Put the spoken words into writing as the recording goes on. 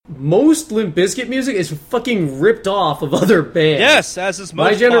most Limp Bizkit music is fucking ripped off of other bands. Yes, as is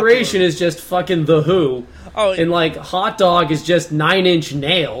most My generation popular. is just fucking The Who. Oh, And, like, Hot Dog is just Nine Inch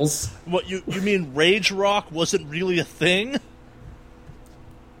Nails. What, you mean Rage Rock wasn't really a thing?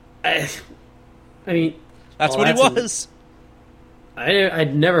 I mean... That's what he was.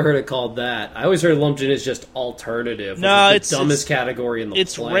 I'd never heard it called that. I always heard lumped in as just alternative. No, which is it's the dumbest category in the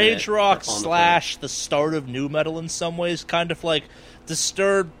It's planet. Rage Rock on the / planet. the start of nu metal in some ways, kind of like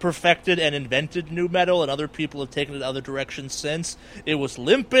Disturbed perfected and invented nu metal, and other people have taken it other directions since. It was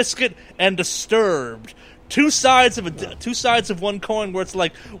Limp Bizkit and Disturbed. Two sides of one coin, where it's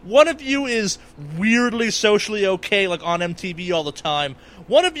like one of you is weirdly socially okay, like on MTV all the time.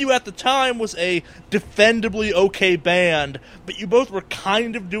 One of you at the time was a defendably okay band, but you both were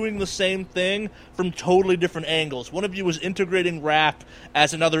kind of doing the same thing from totally different angles. One of you was integrating rap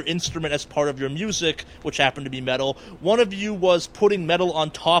as another instrument as part of your music, which happened to be metal. One of you was putting metal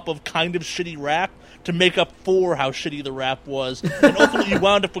on top of kind of shitty rap to make up for how shitty the rap was. And ultimately you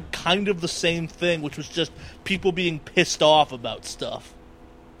wound up with kind of the same thing, which was just people being pissed off about stuff.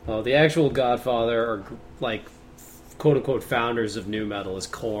 Oh, the actual godfather, or, like, quote-unquote founders of nu metal is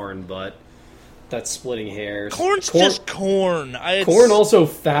Korn, but that's splitting hairs. Korn's just Korn. Korn also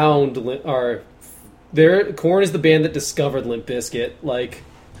found... Korn is the band that discovered Limp Bizkit, like...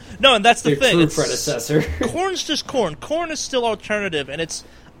 No, and that's the their thing. true It's, predecessor. Korn's just Korn. Korn is still alternative, and it's...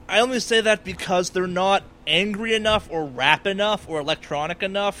 I only say that because they're not angry enough or rap enough or electronic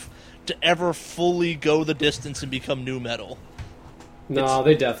enough to ever fully go the distance and become nu metal. No,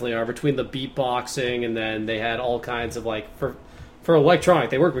 they definitely are. Between the beatboxing, and then they had all kinds of, like... For electronic,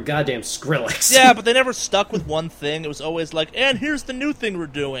 they worked with goddamn Skrillex. Yeah, but they never stuck with one thing. It was always like, and here's the new thing we're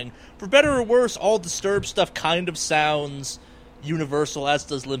doing. For better or worse, all Disturbed stuff kind of sounds universal, as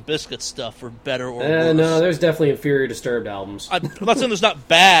does Limp Bizkit stuff, for better or worse. No, there's definitely inferior Disturbed albums. I'm not saying there's not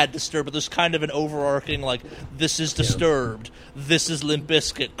bad Disturbed, but there's kind of an overarching, like, this is Disturbed, this is Limp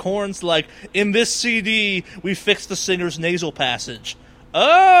Bizkit. Korn's like, in this CD, we fixed the singer's nasal passage.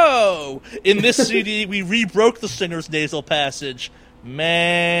 Oh! In this CD, we re-broke the singer's nasal passage.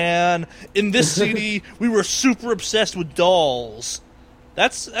 Man. In this CD, we were super obsessed with dolls.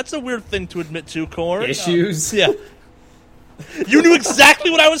 That's a weird thing to admit to, Korn. Issues? Yeah. You knew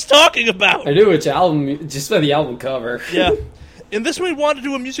exactly what I was talking about! I knew which album, just by the album cover. Yeah. In this one, we wanted to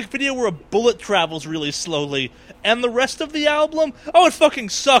do a music video where a bullet travels really slowly. And the rest of the album? Oh, it fucking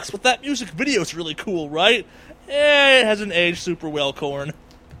sucks, but that music video is really cool, right? It hasn't aged super well, Korn.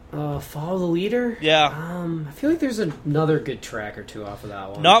 Follow the Leader? Yeah. I feel like there's another good track or two off of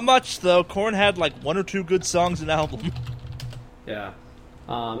that one. Not much, though. Korn had like one or two good songs an album. Yeah.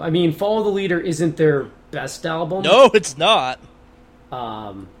 I mean, Follow the Leader isn't their best album. No, it's not.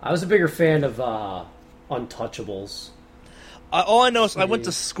 I was a bigger fan of Untouchables. All I know is I went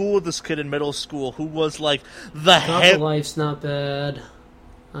to school with this kid in middle school who was like the Not head. the Life's not bad.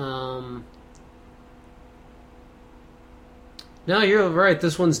 No, you're right.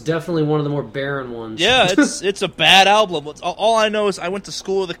 This one's definitely one of the more barren ones. Yeah, it's a bad album. All I know is I went to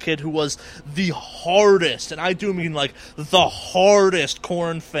school with a kid who was the hardest, and I do mean like the hardest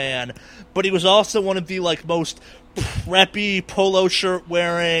Korn fan, but he was also one of the like most preppy polo shirt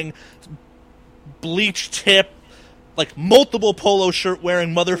wearing, bleach tip, like multiple polo shirt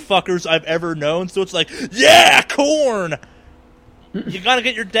wearing motherfuckers I've ever known. So it's like, yeah, Korn. You gotta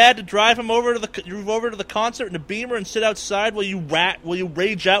get your dad to drive over to the concert in a Beamer and sit outside while you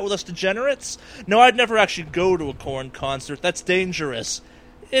rage out with us degenerates? No, I'd never actually go to a Korn concert. That's dangerous.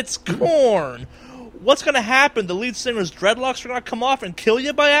 It's Korn. What's gonna happen? The lead singer's dreadlocks are gonna come off and kill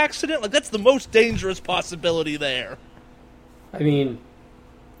you by accident? Like, that's the most dangerous possibility there. I mean,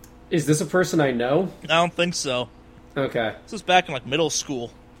 is this a person I know? I don't think so. Okay. This was back in like middle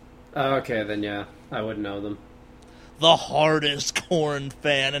school. Okay, then yeah, I wouldn't know them. The hardest Korn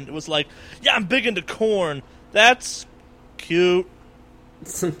fan, and it was like, yeah, I'm big into Korn. That's cute.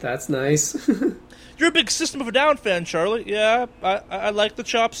 That's nice. You're a big System of a Down fan, Charlie. Yeah, I like the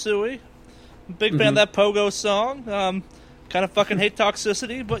Chop Suey. Big fan of that Pogo song. Kind of fucking hate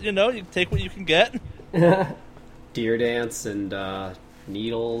Toxicity, but you know, you take what you can get. Deer Dance and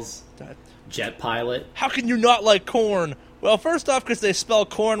Needles. Jet Pilot. How can you not like Korn? Well, first off, because they spell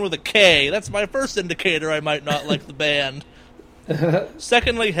corn with a K. That's my first indicator I might not like the band.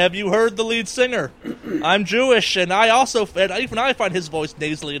 Secondly, have you heard the lead singer? I'm Jewish, and even I find his voice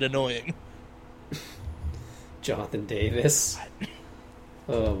nasally and annoying. Jonathan Davis.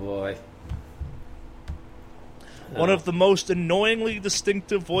 Oh, boy. One of the most annoyingly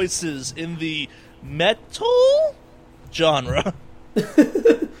distinctive voices in the metal genre.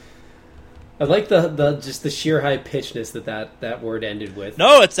 I like the just the sheer high pitchedness that word ended with.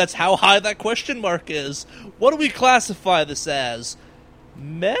 No, that's how high that question mark is. What do we classify this as?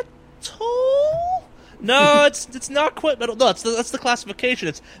 Metal? No, it's not quite metal. No, that's the classification.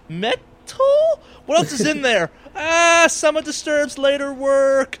 It's metal? What else is in there? Some of Disturbed's later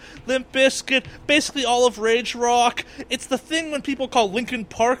work, Limp Bizkit, basically all of Rage Rock. It's the thing when people call Linkin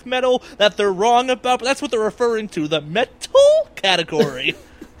Park metal that they're wrong about, but that's what they're referring to, the metal category.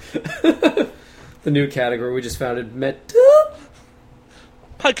 The new category we just founded, metal.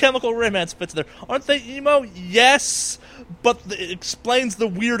 My Chemical Romance fits there. Aren't they emo? Yes, but it explains the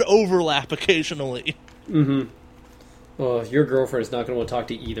weird overlap occasionally. Mm-hmm. Well, your girlfriend is not going to want to talk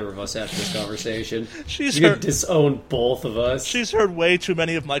to either of us after this conversation. She's going to disown both of us. She's heard way too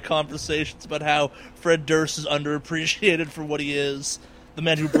many of my conversations about how Fred Durst is underappreciated for what he is. The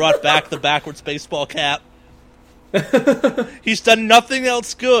man who brought back the backwards baseball cap. He's done nothing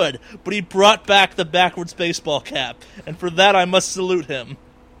else good, but he brought back the backwards baseball cap. And for that, I must salute him.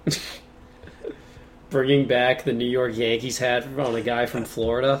 Bringing back the New York Yankees hat on a guy from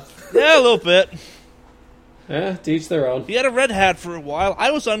Florida? Yeah, a little bit. Yeah, to each their own. He had a red hat for a while.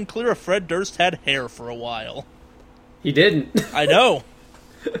 I was unclear if Fred Durst had hair for a while. He didn't. I know.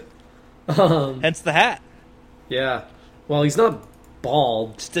 Hence the hat. Yeah. Well, he's not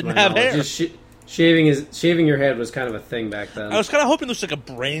bald. Just didn't have hair. Just shaving your head was kind of a thing back then. I was kind of hoping there was like a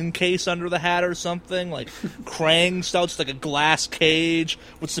brain case under the hat or something, like Krang style, just like a glass cage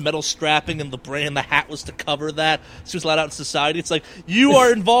with some metal strapping and the brain. The hat was to cover that, so he was allowed out in society. It's like, you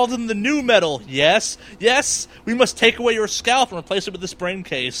are involved in the new metal. Yes, we must take away your scalp and replace it with this brain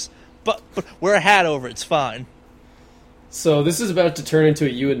case. But wear a hat over it. It's fine. So this is about to turn into a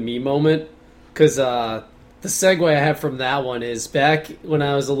you and me moment, because the segue I have from that one is back when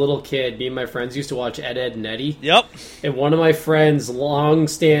I was a little kid, me and my friends used to watch Ed, Edd n Eddy. Yep. And one of my friends'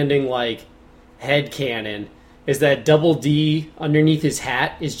 long-standing, headcanon is that Double D underneath his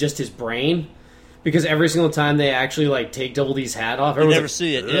hat is just his brain. Because every single time they actually, take Double D's hat off, you never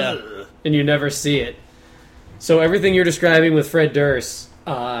see it, yeah. And you never see it. So everything you're describing with Fred Durst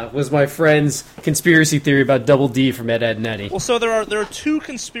was my friend's conspiracy theory about Double D from Ed, Edd n Eddy. Well, so there are two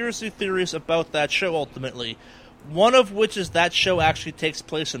conspiracy theories about that show, ultimately. One of which is that show actually takes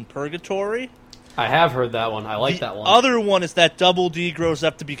place in Purgatory. I have heard that one. I like that one. The other one is that Double D grows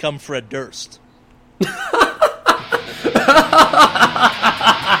up to become Fred Durst.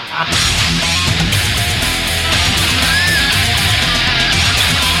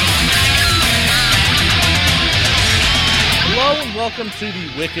 Hello and welcome to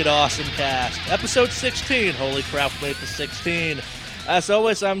the Wicked Awesome Cast, episode 16. Holy crap, made it to 16. As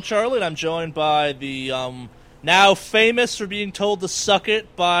always, I'm Charlie, and I'm joined by the now famous for being told to suck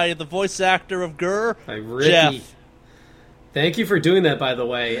it by the voice actor of Gurr, Jeff. Thank you for doing that, by the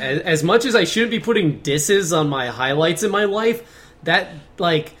way. As much as I shouldn't be putting disses on my highlights in my life, that,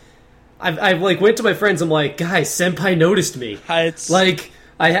 I went to my friends, I'm like, guys, Senpai noticed me.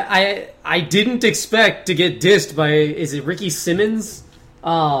 I didn't expect to get dissed by, is it Ricky Simmons?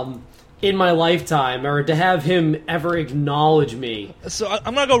 In my lifetime, or to have him ever acknowledge me. So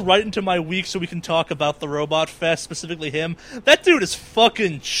I'm gonna go right into my week so we can talk about the Robot Fest, specifically him. That dude is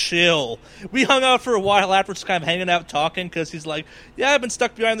fucking chill. We hung out for a while after, just kind of hanging out talking, because he's like, yeah, I've been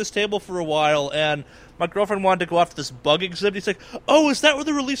stuck behind this table for a while, and my girlfriend wanted to go after this bug exhibit. He's like, oh, is that where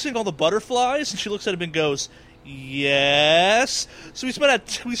they're releasing all the butterflies? And she looks at him and goes, yes. So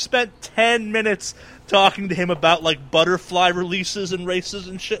we spent 10 minutes talking to him about butterfly releases and races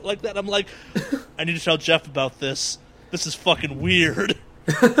and shit like that. I'm like, I need to tell Jeff about this. This is fucking weird.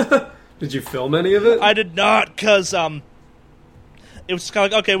 Did you film any of it? I did not, because it was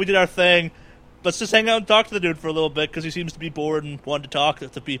kind of okay, we did our thing. Let's just hang out and talk to the dude for a little bit, because he seems to be bored and wanted to talk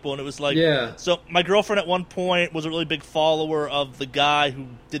to people. And it was yeah. So my girlfriend at one point was a really big follower of the guy who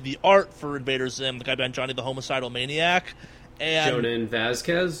did the art for Invader Zim, the guy behind Johnny the Homicidal Maniac. And Jonan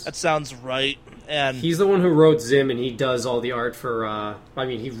Vasquez? That sounds right. And he's the one who wrote Zim, and he does all the art for,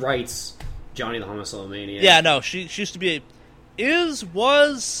 he writes Johnny the Homicidal Maniac. Yeah, no, she used to be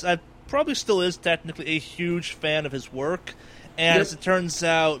probably still is technically a huge fan of his work. And yep. As it turns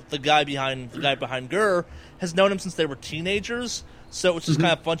out, the guy behind Gurr has known him since they were teenagers. So it's just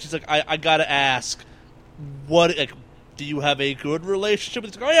kind of fun. She's like, I gotta ask, do you have a good relationship?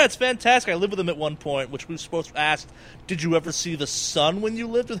 He's like, oh yeah, it's fantastic. I lived with him at one point, which we were supposed to ask, did you ever see the sun when you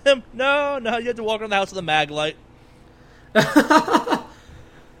lived with him? No, you had to walk around the house with a mag light. Yeah,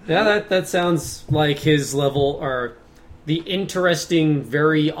 that sounds like his level, or the interesting,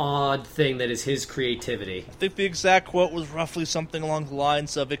 very odd thing that is his creativity. I think the exact quote was roughly something along the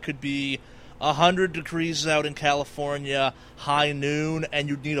lines of, it could be 100 degrees out in California, high noon, and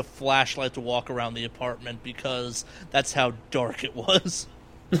you'd need a flashlight to walk around the apartment because that's how dark it was.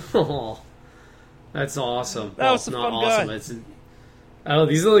 Oh, that's awesome. That was a not fun awesome. guy.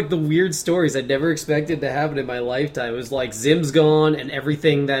 These are like the weird stories I never expected to happen in my lifetime. It was like Zim's gone, and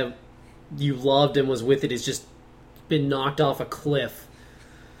everything that you loved and was with it has just been knocked off a cliff.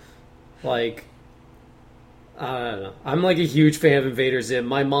 Like, I don't know. I'm like a huge fan of Invader Zim.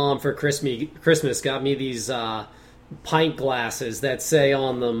 My mom for Christmas got me these pint glasses that say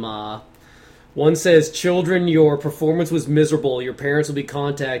on them, one says, "Children, your performance was miserable. Your parents will be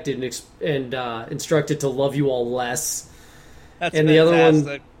contacted and instructed to love you all less." That's and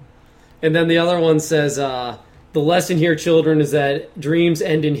fantastic. The other one says, "The lesson here, children, is that dreams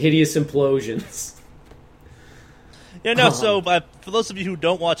end in hideous implosions." Yeah, no. So for those of you who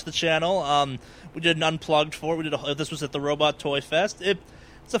don't watch the channel, we did an unplugged for it. This was at the Robot Toy Fest.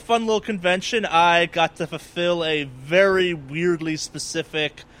 It's a fun little convention. I got to fulfill a very weirdly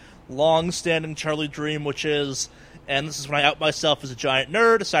specific, long-standing Charlie dream, which is, and this is when I out myself as a giant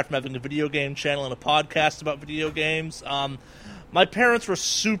nerd, aside from having a video game channel and a podcast about video games. My parents were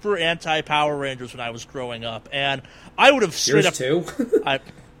super anti-Power Rangers when I was growing up, and I would have straight Yours up... too?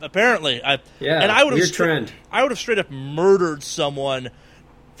 Apparently. Yeah, and I would have weird trend. I would have straight up murdered someone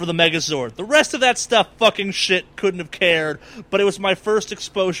for the Megazord. The rest of that stuff, fucking shit, couldn't have cared. But it was my first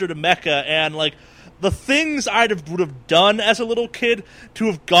exposure to Mecha, and like the things would have done as a little kid to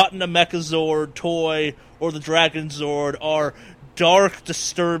have gotten a Megazord toy or the Dragon Zord are dark,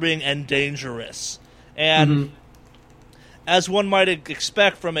 disturbing, and dangerous. And as one might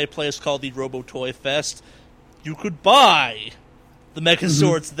expect from a place called the Robo Toy Fest, you could buy the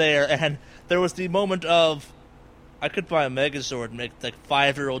Megazords there, and there was the moment of, I could buy a Megazord and make like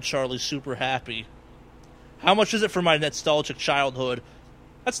 5-year-old Charlie super happy. How much is it for my nostalgic childhood?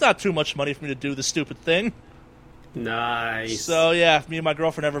 That's not too much money for me to do this stupid thing. Nice. So yeah, if me and my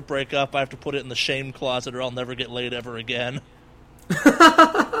girlfriend ever break up, I have to put it in the shame closet or I'll never get laid ever again.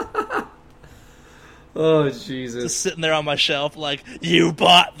 Oh, Jesus. Just sitting there on my shelf like, you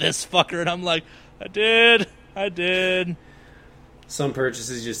bought this fucker, and I'm like, I did. Some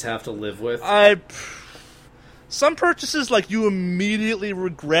purchases you just have to live with. Some purchases, like, you immediately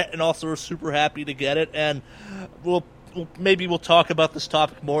regret and also are super happy to get it, and maybe we'll talk about this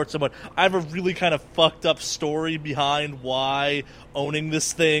topic more at some point. I have a really kind of fucked up story behind why owning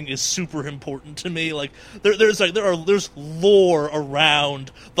this thing is super important to me. Like, there's lore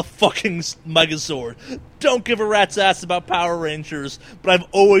around the fucking Megazord. Don't give a rat's ass about Power Rangers, but I've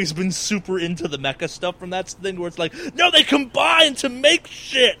always been super into the mecha stuff from that thing where it's like, no, they combine to make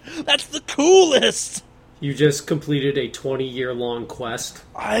shit! That's the coolest! You just completed a 20-year-long quest.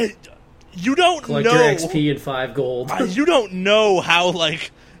 You don't Collect know. your XP and 5 gold. You don't know how,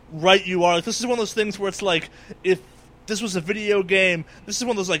 like, right you are. Like, this is one of those things where it's like, if this was a video game, this is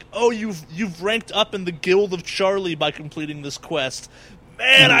one of those, like, oh, you've ranked up in the Guild of Charlie by completing this quest.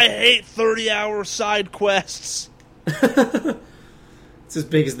 Man, I hate 30-hour side quests. It's as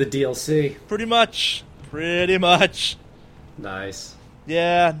big as the DLC. Pretty much. Nice.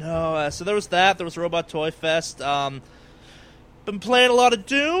 Yeah, no, so there was that. There was Robot Toy Fest. Been playing a lot of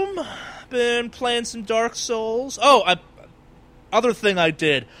Doom. Been playing some Dark Souls. Oh, other thing I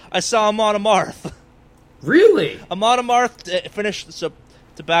did. I saw Amon Amarth. Really? Amon Amarth finished. So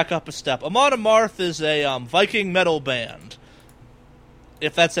to back up a step, Amon Amarth is a Viking metal band.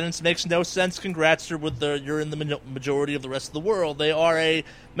 If that sentence makes no sense, congrats. You're in the majority of the rest of the world. They are a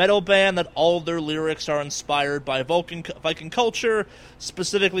metal band that all of their lyrics are inspired by Viking culture,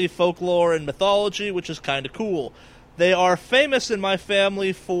 specifically folklore and mythology, which is kind of cool. They are famous in my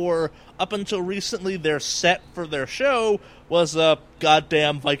family for, up until recently, their set for their show was a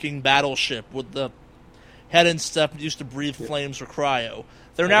goddamn Viking battleship with the head and stuff that used to breathe flames or cryo.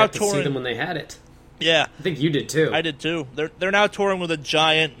 They're now got to touring. see them when they had it. Yeah. I think you did too. I did too. They're now touring with a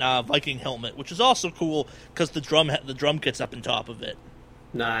giant Viking helmet, which is also cool because the drum kits up on top of it.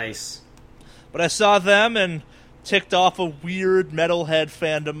 Nice. But I saw them and ticked off a weird metalhead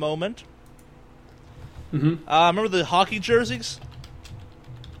fandom moment. Remember the hockey jerseys?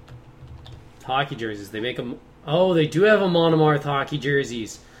 Hockey jerseys. They make them. Oh, they do have Amon Amarth hockey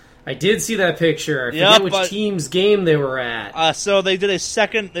jerseys. I did see that picture. I forget which team's game they were at. So they did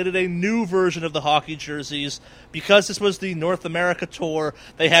a new version of the hockey jerseys. Because this was the North America tour,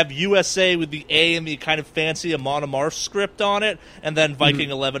 they have USA with the A and the kind of fancy Amon Amarth script on it, and then Viking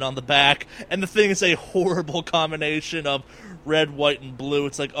 11 on the back. And the thing is a horrible combination of red, white, and blue.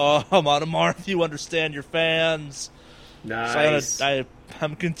 It's like, oh, Amon Amarth, you understand your fans. Nice. So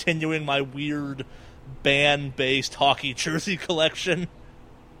I'm continuing my weird band-based hockey jersey collection.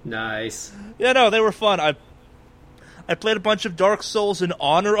 Nice. Yeah, no, they were fun. I played a bunch of Dark Souls in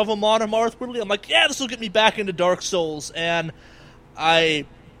honor of Amon Amarth. I'm like, yeah, this will get me back into Dark Souls. And I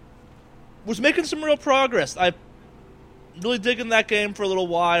was making some real progress. I really digging that game for a little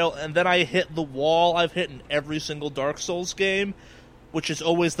while, and then I hit the wall I've hit in every single Dark Souls game, which is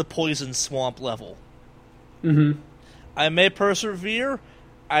always the poison swamp level. Mm-hmm. I may persevere.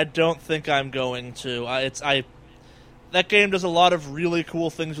 I don't think I'm going to. That game does a lot of really cool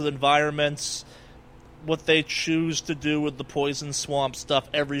things with environments. What they choose to do with the poison swamp stuff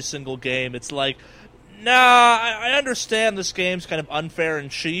every single game, it's like, nah, I understand this game's kind of unfair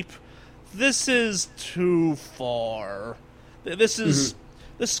and cheap. This is too far.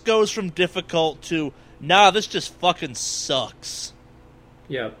 This goes from difficult to, nah, this just fucking sucks.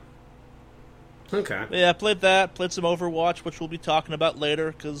 Yep. Okay. Yeah, played that. Played some Overwatch, which we'll be talking about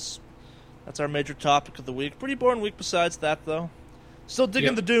later, because that's our major topic of the week. Pretty boring week besides that, though. Still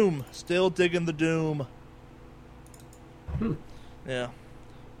digging the Doom. Still digging the Doom. Yeah.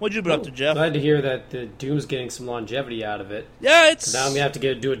 What'd you been up to, Jeff? Glad to hear that the Doom's getting some longevity out of it. Yeah, it's... Now I'm going to have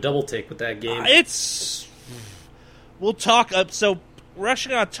to do a double take with that game. We'll talk... So, we're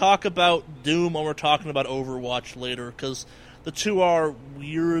actually going to talk about Doom when we're talking about Overwatch later, because the two are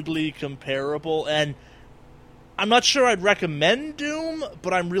weirdly comparable, and I'm not sure I'd recommend Doom,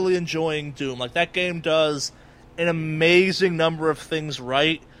 but I'm really enjoying Doom. Like, that game does an amazing number of things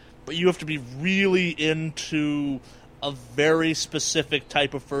right, but you have to be really into a very specific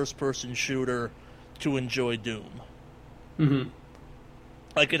type of first-person shooter to enjoy Doom. Mm-hmm.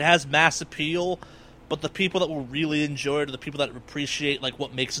 Like, it has mass appeal, but the people that will really enjoy it are the people that appreciate, like,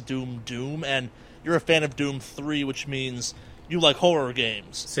 what makes Doom Doom, and you're a fan of Doom 3, which means you like horror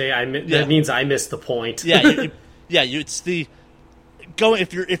games. See, that means I missed the point. Yeah, it's the...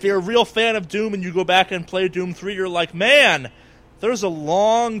 If you're a real fan of Doom and you go back and play Doom 3, you're like, man, there's a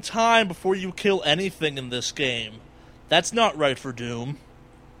long time before you kill anything in this game. That's not right for Doom.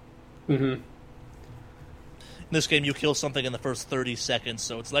 Mm-hmm. In this game, you kill something in the first 30 seconds,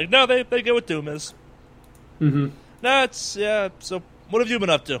 so it's like, no, they get what Doom is. Mm-hmm. No, so what have you been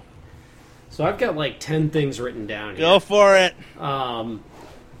up to? So I've got, 10 things written down here. Go for it.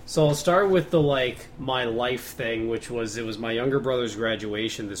 So I'll start with the, my life thing, which was, it was my younger brother's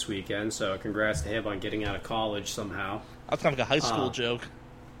graduation this weekend, so congrats to him on getting out of college somehow. That's kind of like a high school joke.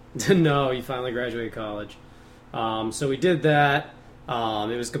 No, he finally graduated college. So we did that.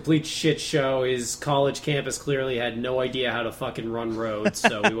 It was a complete shit show. His college campus clearly had no idea how to fucking run roads,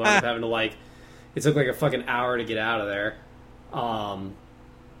 so we wound up having to, it took a fucking hour to get out of there.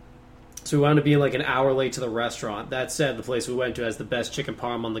 So we wound up being an hour late to the restaurant. That said, the place we went to has the best chicken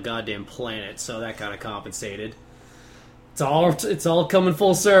parm on the goddamn planet, so that kind of compensated. It's all coming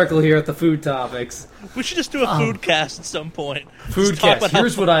full circle here at the food topics. We should just do a food cast at some point. Food cast.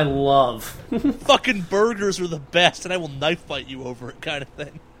 Here's what I love. Fucking burgers are the best, and I will knife fight you over it, kind of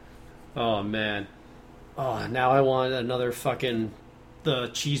thing. Oh man. Oh, now I want another fucking the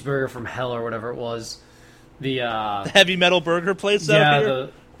cheeseburger from hell or whatever it was. The heavy metal burger place out here.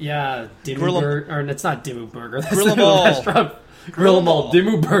 Dimmu Burger, or it's not Dimmu Burger. That's Grill 'em the all. restaurant. Grill 'em all.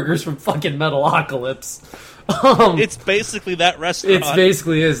 Dimmu Burgers from fucking Metalocalypse. It's basically that restaurant. It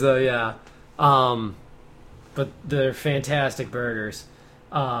basically is, though, yeah. But they're fantastic burgers.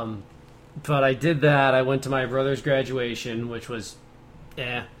 But I did that. I went to my brother's graduation, which was,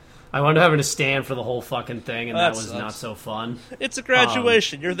 I wound up having to stand for the whole fucking thing, and that was not so fun. It's a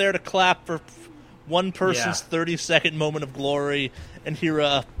graduation. You're there to clap for one person's 30-second moment of glory and hear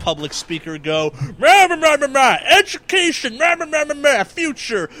a public speaker go, "Rah, rah, rah, rah, rah, education, rah, rah, rah, rah, rah,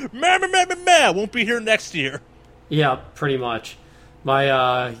 future, rah, rah, rah, rah, rah, won't be here next year." Yeah, pretty much.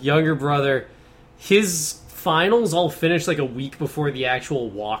 My younger brother, his finals all finished a week before the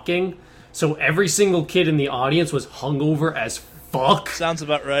actual walking, so every single kid in the audience was hungover as fuck. Sounds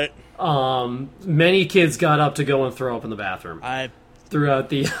about right. Many kids got up to go and throw up in the bathroom. Throughout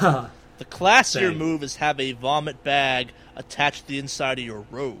the classier move is have a vomit bag attached to the inside of your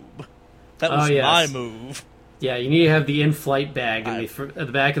robe. That was my move. Yeah, you need to have the in-flight bag at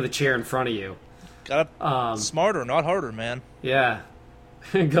the back of the chair in front of you. Got smarter, not harder, man. Yeah.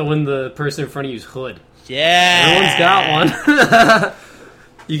 Go in the person in front of you's hood. Yeah. Everyone's got one.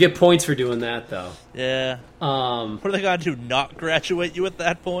 You get points for doing that, though. Yeah. What are they going to do, not graduate you at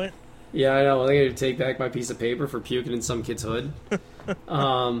that point? Yeah, I know. Are they going to take back my piece of paper for puking in some kid's hood?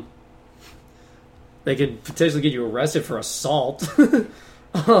 They could potentially get you arrested for assault.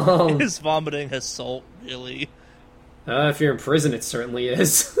 Is vomiting assault, really? If you're in prison, it certainly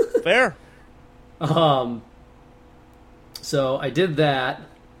is. Fair. So I did that.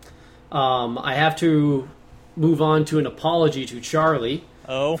 I have to move on to an apology to Charlie,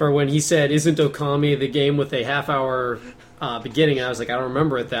 Oh. For when he said, "Isn't Okami the game with a half-hour beginning?" And I was like, "I don't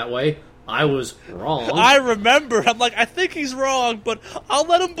remember it that way." I was wrong. I remember. I'm like, I think he's wrong, but I'll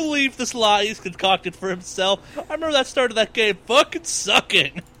let him believe this lie he's concocted for himself. I remember that started that game fucking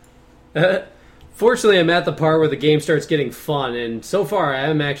sucking. Fortunately, I'm at the part where the game starts getting fun, and so far I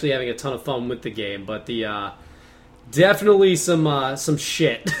am actually having a ton of fun with the game. But the definitely some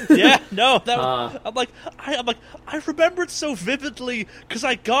shit. Yeah, no, I'm like, I remember it so vividly because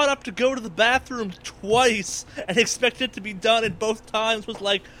I got up to go to the bathroom twice and expected it to be done, and both times was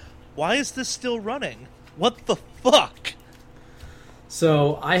like, why is this still running? What the fuck?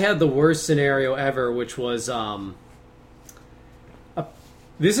 So I had the worst scenario ever, which was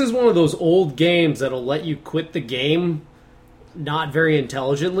this is one of those old games that'll let you quit the game not very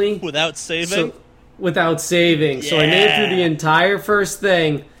intelligently. Without saving? Without saving. Yeah. So I made it through the entire first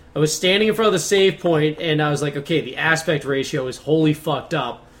thing. I was standing in front of the save point, and I was like, okay, the aspect ratio is wholly fucked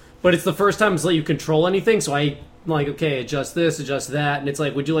up. But it's the first time it's let you control anything, so I'm like, okay, adjust this, adjust that, and it's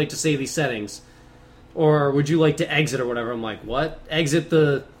like, would you like to save these settings? Or would you like to exit or whatever? I'm like, what? Exit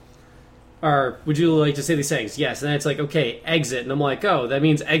the... Or would you like to say these settings? Yes. And then it's like, okay, exit. And I'm like, oh, that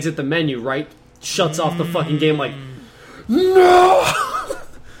means exit the menu, right? Shuts off the fucking game like, no!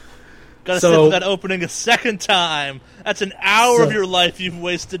 Gotta sit for that opening a second time. That's an hour of your life you've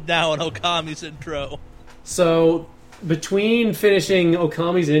wasted now on Okami's intro. So, between finishing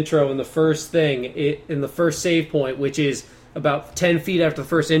Okami's intro and the first thing, in the first save point, which is about 10 feet after the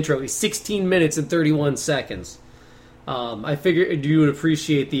first intro, is 16 minutes and 31 seconds. I figured you would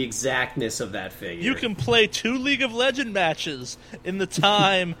appreciate the exactness of that figure. You can play 2 League of Legends matches in the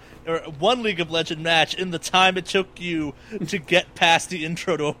time, or 1 League of Legends match in the time it took you to get past the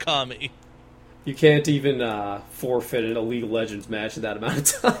intro to Okami. You can't even forfeit in a League of Legends match in that amount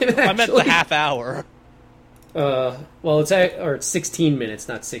of time, actually. I meant the half hour. Well, it's 16 minutes,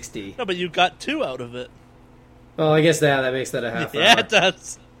 not 60. No, but you got 2 out of it. Well, I guess that makes that a half hour. Yeah, it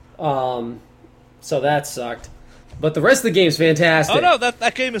does. So that sucked. But the rest of the game's fantastic. Oh no,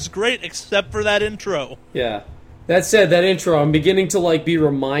 that game is great except for that intro. Yeah. That said, that intro, I'm beginning to be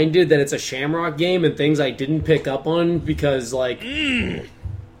reminded that it's a Shamrock game and things I didn't pick up on because wait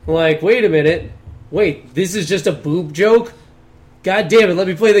a minute. Wait, this is just a boob joke? God damn it, let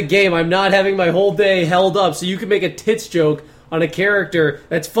me play the game. I'm not having my whole day held up so you can make a tits joke on a character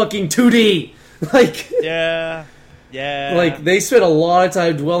that's fucking 2D. Yeah. They spent a lot of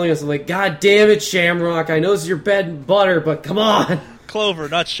time dwelling on something God damn it, Shamrock. I know this is your bread and butter, but come on. Clover,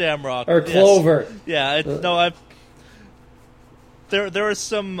 not Shamrock. Or Clover. Yes. Yeah, There are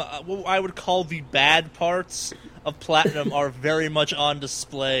some, what I would call the bad parts of Platinum are very much on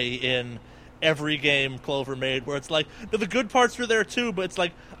display in every game Clover made, where it's like, the good parts were there too, but it's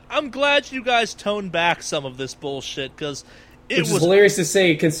like, I'm glad you guys toned back some of this bullshit, because Which is hilarious to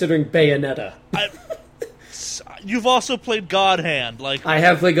say, considering Bayonetta. You've also played God Hand. I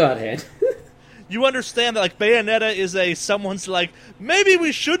have played God Hand. You understand that, Bayonetta is someone's maybe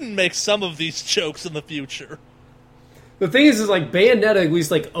we shouldn't make some of these jokes in the future. The thing is Bayonetta at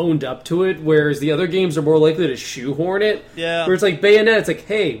least owned up to it, whereas the other games are more likely to shoehorn it. Yeah. Where it's Bayonetta, it's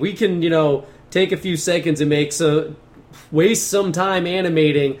hey, we can, take a few seconds and waste some time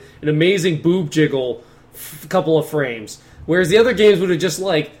animating an amazing boob jiggle couple of frames. Whereas the other games would have just,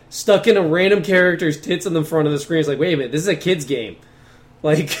 stuck in a random character's tits on the front of the screen. It's wait a minute, this is a kid's game.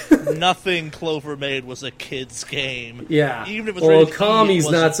 Nothing Clover made was a kid's game. Yeah. Even if it was Okami's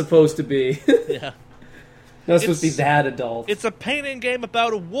not supposed to be. Yeah. Not supposed to be that adult. It's a painting game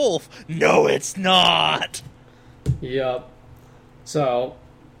about a wolf. No, it's not! Yep. So,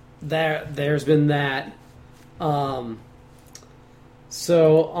 there's been that.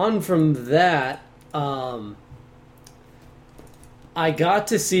 So, on from that, I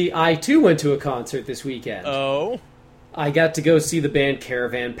too went to a concert this weekend. Oh? I got to go see the band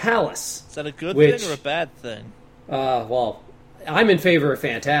Caravan Palace. Is that a good thing or a bad thing? Well, I'm in favor of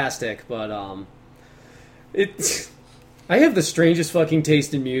fantastic, but, I have the strangest fucking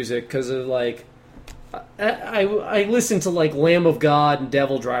taste in music, because of, I listened to, Lamb of God and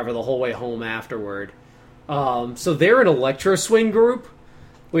Devil Driver the whole way home afterward. So they're an electro swing group,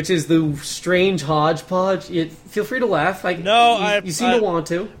 which is the strange hodgepodge. Feel free to laugh. You seem to want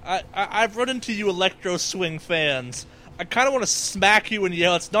to. I've run into you electro swing fans. I kind of want to smack you and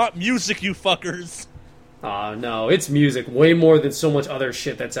yell, it's not music, you fuckers. No, it's music. Way more than so much other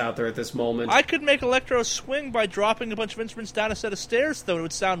shit that's out there at this moment. I could make electro swing by dropping a bunch of instruments down a set of stairs, though. It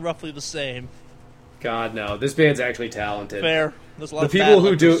would sound roughly the same. God, no. This band's actually talented. Fair. There's a lot the of people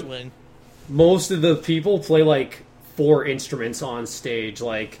who do swing. Most of the people play, 4 instruments on stage.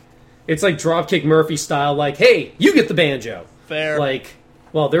 It's Dropkick Murphy style, hey, you get the banjo. Fair.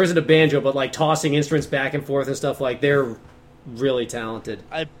 well, there isn't a banjo, but like tossing instruments back and forth and stuff, like they're really talented.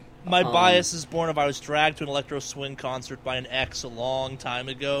 My bias is born of I was dragged to an electro swing concert by an ex a long time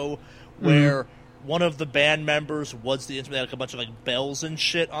ago, where one of the band members was the instrument. They had like a bunch of like bells and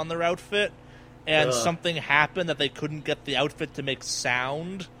shit on their outfit, and something happened that they couldn't get the outfit to make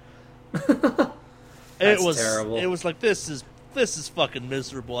sound. It was terrible. It was like this is fucking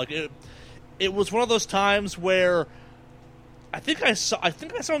miserable. Like it was one of those times where I think I saw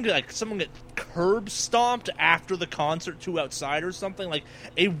someone get curb stomped after the concert to outside or something. Like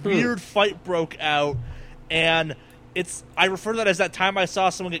a weird fight broke out, and I refer to that as that time I saw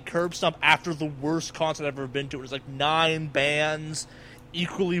someone get curb stomped after the worst concert I've ever been to. It was like 9 bands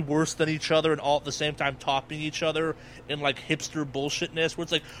equally worse than each other and all at the same time topping each other in like hipster bullshitness where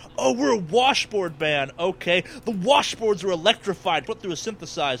it's like, oh, we're a washboard band. Okay, the washboards are electrified, put through a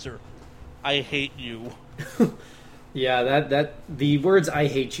synthesizer. I hate you. Yeah, that the words "I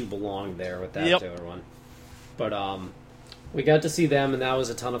hate you" belong there with that particular one. But we got to see them, and that was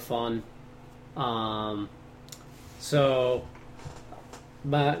a ton of fun. So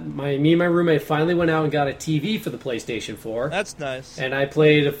me and my roommate finally went out and got a TV for the PlayStation 4. That's nice. And I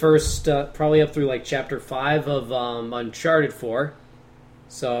played the first, probably up through like Chapter 5 of Uncharted 4.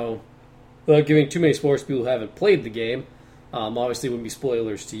 So, without giving too many spoilers to people who haven't played the game, obviously it wouldn't be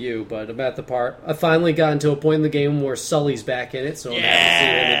spoilers to you, but I'm at the part. I finally got into a point in the game where Sully's back in it, so I'm happy to see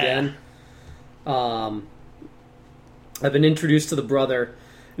him again. I've been introduced to the brother,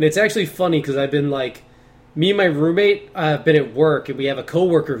 and it's actually funny because I've been like, me and my roommate have been at work, and we have a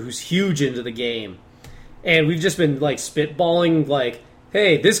coworker who's huge into the game. And we've just been, like, spitballing, like,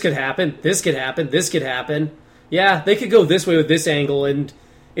 hey, this could happen, this could happen, this could happen. Yeah, they could go this way with this angle, and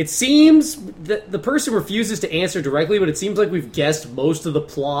it seems that the person refuses to answer directly, but it seems like we've guessed most of the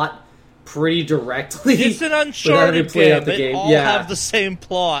plot pretty directly. It's an Uncharted game. They all have the same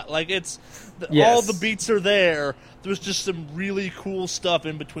plot. Like, all the beats are there. There's just some really cool stuff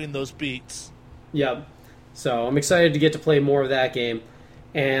in between those beats. Yep. So I'm excited to get to play more of that game.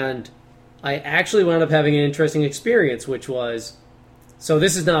 And I actually wound up having an interesting experience, which was... So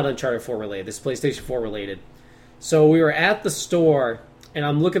this is not Uncharted 4 related. This is PlayStation 4 related. So we were at the store, and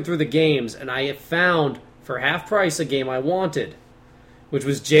I'm looking through the games, and I found, for half price, a game I wanted, which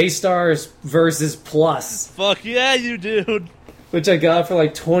was J-Stars versus Plus. Fuck yeah, you dude! Which I got for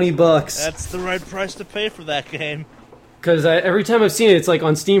like $20. That's the right price to pay for that game. Because every time I've seen it, it's like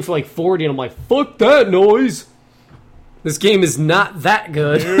on Steam for like $40, and I'm like, fuck that noise! This game is not that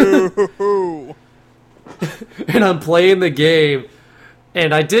good. And I'm playing the game,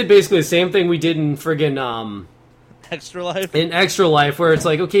 and I did basically the same thing we did in friggin' Extra Life? In Extra Life, where it's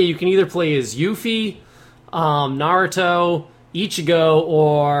like, okay, you can either play as Yuffie, Naruto, Ichigo,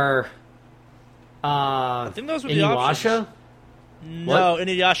 or I think those were the Inuyasha? options. No,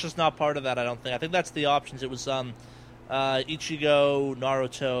 Inuyasha's not part of that, I don't think. I think that's the options. It was Ichigo,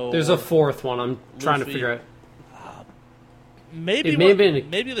 Naruto. There's a fourth one I'm trying to figure out. Maybe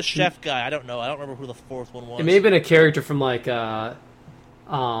the chef guy. I don't know. I don't remember who the fourth one was. It may have been a character from like Yu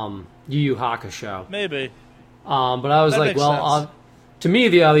Yu Hakusho. Maybe. But I was like, well, to me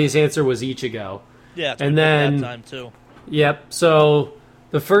the obvious answer was Ichigo. Yeah, and then that time too. Yep. So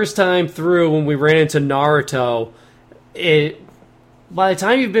the first time through when we ran into Naruto, by the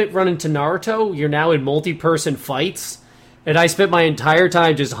time you've been run into Naruto, you're now in multi-person fights. And I spent my entire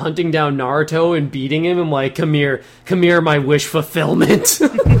time just hunting down Naruto and beating him. I'm like, come here, my wish fulfillment.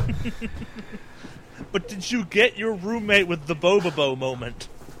 But did you get your roommate with the Bobobo moment?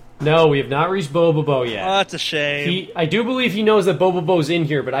 No, we have not reached Bobobo yet. Oh, that's a shame. I do believe he knows that Bobobo's in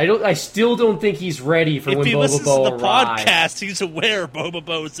here, but I still don't think he's ready for when Bobobo arrives. If he listens to the podcast, he's aware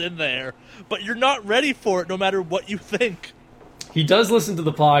Bobobo's in there. But you're not ready for it, no matter what you think. He does listen to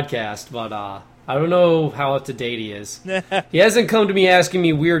the podcast, but I don't know how up to date he is. He hasn't come to me asking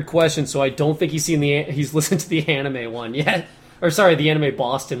me weird questions, so I don't think he's listened to the anime one yet. Or sorry, the anime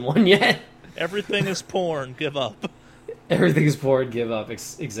Boston one yet. Everything is porn. Give up. Everything is porn. Give up.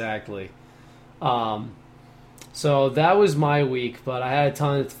 Exactly. So that was my week, but I had a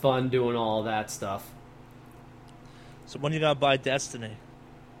ton of fun doing all that stuff. So when are you gonna buy Destiny?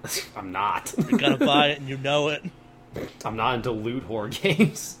 I'm not. You're gonna buy it, and you know it. I'm not into loot horror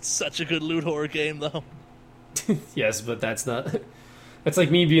games. It's such a good loot horror game, though. Yes, but that's not... That's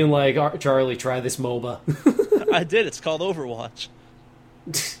like me being like, Charlie, try this MOBA. I did. It's called Overwatch.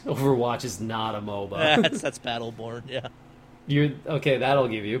 Overwatch is not a MOBA. That's Battleborn, yeah. Okay, that'll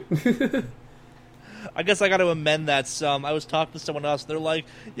give you. I guess I got to amend that some. I was talking to someone else, and they're like,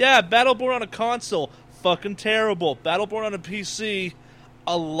 yeah, Battleborn on a console, fucking terrible. Battleborn on a PC...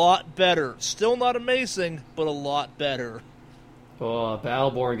 a lot better. Still not amazing, but a lot better. Oh,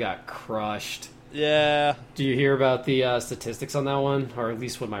 Battleborn got crushed. Yeah. Do you hear about the statistics on that one? Or at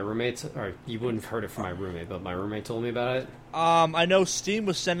least what my roommates... Or you wouldn't have heard it from my roommate, but my roommate told me about it. I know Steam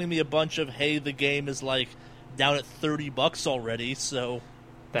was sending me a bunch of, hey, the game is, like, down at $30 already, so...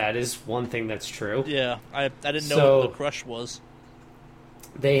 That is one thing that's true. Yeah, I didn't know what the crush was.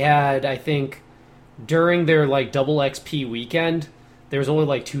 They had, I think, during their, like, double XP weekend... There was only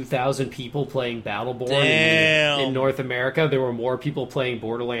like 2,000 people playing Battleborn in North America. There were more people playing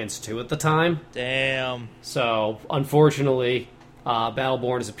Borderlands 2 at the time. Damn. So, unfortunately,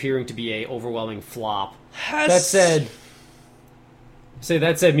 Battleborn is appearing to be a overwhelming flop. That said,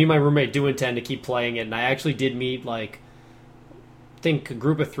 me and my roommate do intend to keep playing it, and I actually did meet, like, I think a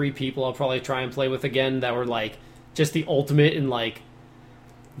group of 3 people I'll probably try and play with again that were, like, just the ultimate in, like,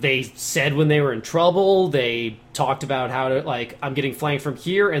 they said when they were in trouble, they talked about how to, like, I'm getting flanked from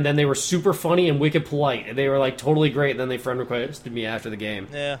here, and then they were super funny and wicked polite, and they were, like, totally great, and then they friend requested me after the game.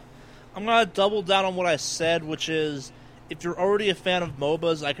 Yeah. I'm going to double down on what I said, which is, if you're already a fan of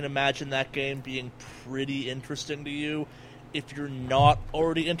MOBAs, I can imagine that game being pretty interesting to you. If you're not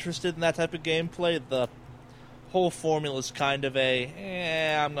already interested in that type of gameplay, the whole formula is kind of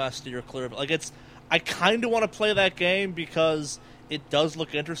I'm going to steer clear of it. Like, I kind of want to play that game because... It does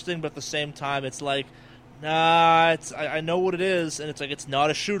look interesting, but at the same time, it's like, nah, I know what it is, and it's like, it's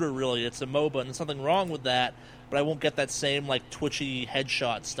not a shooter, really. It's a MOBA, and there's something wrong with that, but I won't get that same, like, twitchy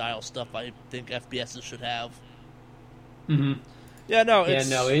headshot style stuff I think FPSs should have. Mm-hmm. Yeah, no,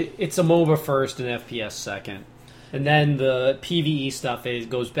 it's a MOBA first and FPS second. And then the PvE stuff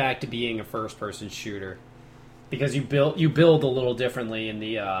goes back to being a first-person shooter. Because you build a little differently in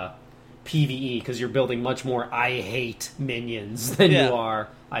the... PvE, because you're building much more I hate minions than you are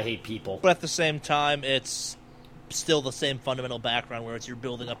I hate people. But at the same time, it's still the same fundamental background where you're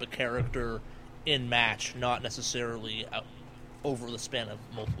building up a character in match, not necessarily over the span of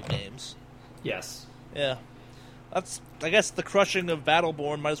multiple games. Yes. Yeah. That's, I guess, the crushing of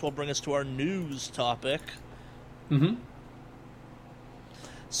Battleborn might as well bring us to our news topic. Mm-hmm.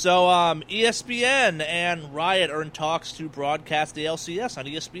 So, ESPN and Riot are in talks to broadcast the LCS on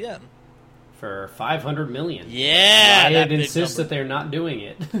ESPN. For $500 million. Yeah! Riot insists that they're not doing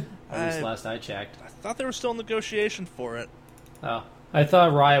it. At least last I checked. I thought they were still in negotiation for it. Oh. I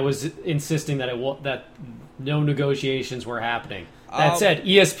thought Riot was insisting that that no negotiations were happening. That said,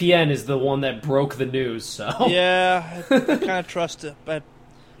 ESPN is the one that broke the news, so... Yeah, I kind of trust it. But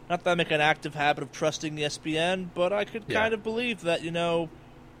not that I make an active habit of trusting ESPN, but I could kind of believe that,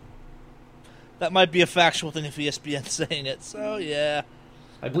 that might be a factual thing if ESPN's saying it, so yeah.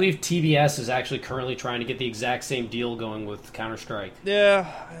 I believe TBS is actually currently trying to get the exact same deal going with Counter-Strike.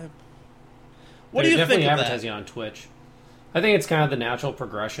 Yeah. What do you think of that? They're definitely advertising on Twitch. I think it's kind of the natural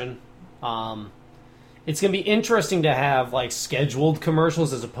progression. It's going to be interesting to have, like, scheduled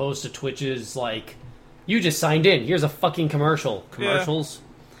commercials as opposed to Twitch's, like, you just signed in, here's a fucking commercial. Commercials.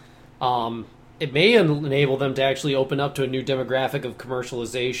 Yeah. It may enable them to actually open up to a new demographic of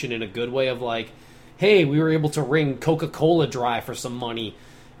commercialization in a good way of, like, hey, we were able to wring Coca-Cola dry for some money.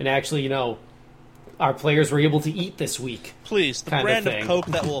 And actually, our players were able to eat this week. Please, the brand of Coke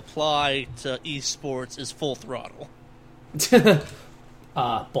that will apply to esports is Full Throttle.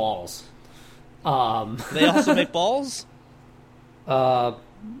 Balls. They also make balls? I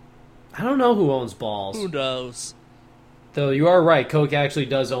don't know who owns balls. Who knows? Though you are right, Coke actually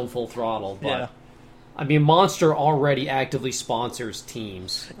does own Full Throttle. But, yeah. I mean, Monster already actively sponsors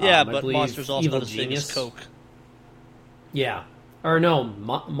teams. Yeah, but Monster's also not as big as Coke. Yeah. Or no,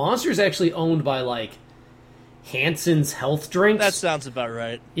 Monster's actually owned by, like, Hanson's Health Drinks. That sounds about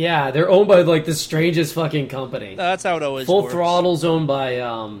right. Yeah, they're owned by, like, the strangest fucking company. No, that's how it always Full works. Throttle's owned by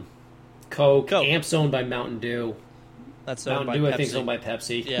Coke. Amp's owned by Mountain Dew. That's owned Mountain by Dew, Pepsi. I think, is owned by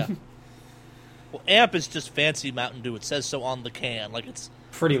Pepsi. Yeah. Well, Amp is just fancy Mountain Dew. It says so on the can. Like, it's...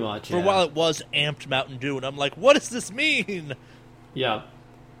 Pretty much, For a while it was Amped Mountain Dew, and I'm like, what does this mean? Yeah.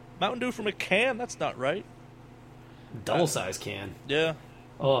 Mountain Dew from a can? That's not right. Double-size can. Yeah.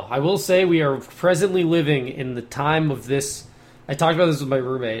 Oh, I will say we are presently living in the time of this... I talked about this with my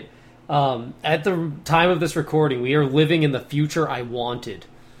roommate. At the time of this recording, we are living in the future I wanted.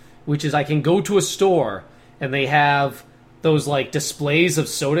 Which is I can go to a store, and they have those, like, displays of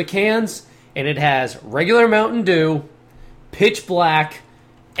soda cans, and it has regular Mountain Dew, Pitch Black,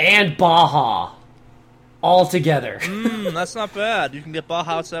 and Baja all together. That's not bad. You can get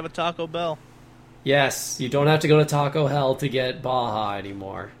Baja outside of a Taco Bell. Yes, you don't have to go to Taco Hell to get Baja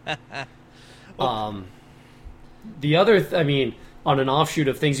anymore. The other, on an offshoot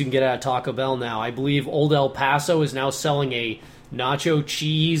of things you can get out of Taco Bell now, I believe Old El Paso is now selling a nacho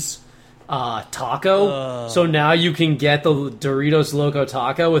cheese taco. So now you can get the Doritos Loco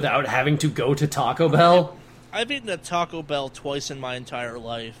Taco without having to go to Taco Bell. I've eaten at Taco Bell twice in my entire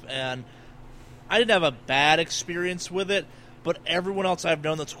life, and I didn't have a bad experience with it, but everyone else I've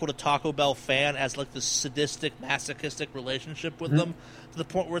known that's quote a Taco Bell fan has like this sadistic, masochistic relationship with them to the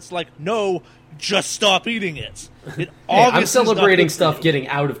point where it's like, no, just stop eating it. It I'm celebrating stuff getting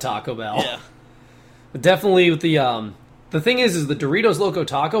out of Taco Bell. Yeah. Definitely with the thing is the Doritos Loco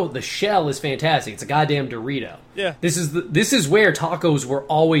Taco, the shell is fantastic. It's a goddamn Dorito. Yeah. This is where tacos were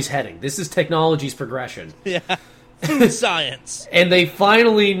always heading. This is technology's progression. Yeah. Food science. And they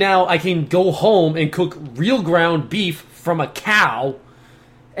finally now I can go home and cook real ground beef from a cow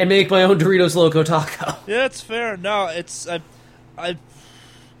and make my own Doritos Loco Taco. Yeah, it's fair. No, it's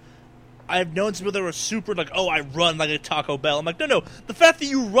I've known some people that were super like, oh, I run like a Taco Bell. I'm like, no. The fact that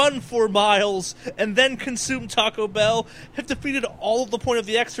you run 4 miles and then consume Taco Bell have defeated all of the point of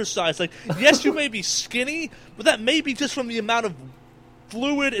the exercise. Like, yes, you may be skinny, but that may be just from the amount of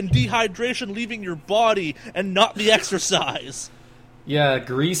fluid and dehydration leaving your body and not the exercise. Yeah,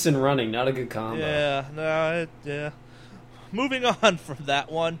 grease and running, not a good combo. Yeah. Moving on from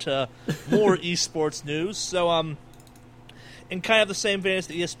that one to more esports news. So, in kind of the same vein as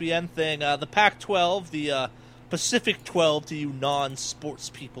the ESPN thing, the Pac-12, the Pacific 12 to you non-sports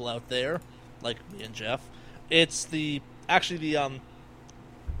people out there, like me and Jeff, it's the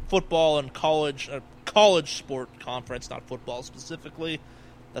football and college sport conference, not football specifically.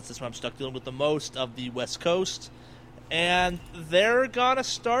 That's just what I'm stuck dealing with the most of the West Coast. And they're going to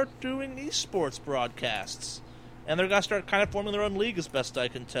start doing esports broadcasts. And they're going to start kind of forming their own league as best I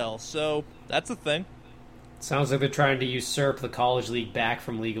can tell. So that's a thing. Sounds like they're trying to usurp the college league back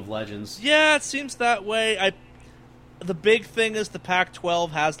from League of Legends. Yeah, it seems that way. The big thing is the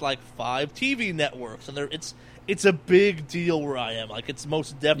Pac-12 has like 5 TV networks, and it's a big deal where I am. Like, it's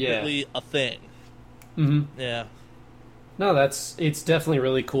most definitely a thing. Mm-hmm. Yeah. No, it's definitely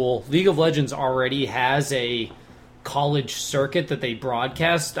really cool. League of Legends already has a college circuit that they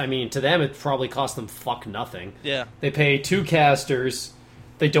broadcast. I mean, to them, it probably cost them nothing. Yeah. They pay 2 casters.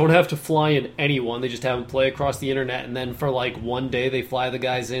 They don't have to fly in anyone. They just have them play across the internet, and then for like one day they fly the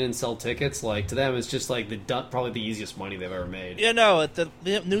guys in and sell tickets. Like, to them, it's just like probably the easiest money they've ever made. Yeah, no, the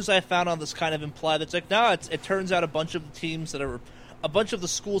news I found on this kind of implied that it's like, no, it turns out a bunch of the teams that are, a bunch of the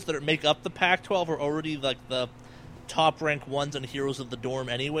schools that make up the Pac-12 are already like the top-ranked ones and heroes of the dorm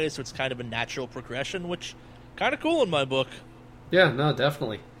anyway, so it's kind of a natural progression, which kind of cool in my book. Yeah, no,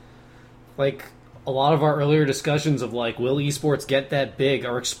 definitely. Like, a lot of our earlier discussions of, like, will esports get that big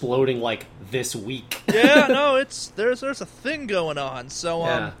are exploding, like, this week. Yeah, no, there's a thing going on.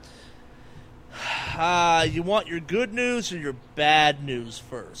 So, you want your good news or your bad news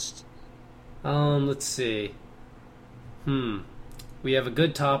first? Let's see. We have a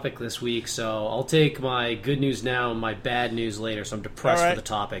good topic this week, so I'll take my good news now and my bad news later, so I'm depressed for the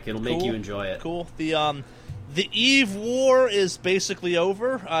topic. It'll make you enjoy it. Cool. The EVE war is basically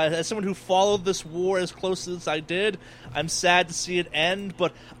over. As someone who followed this war as closely as I did, I'm sad to see it end,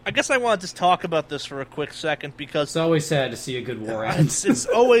 but I guess I want to just talk about this for a quick second because... It's always sad to see a good war end. It's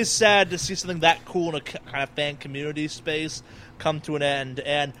always sad to see something that cool in a kind of fan community space come to an end,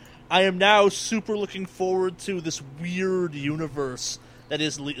 and I am now super looking forward to this weird universe that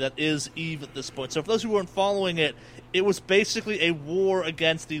is EVE at this point. So for those who weren't following it, it was basically a war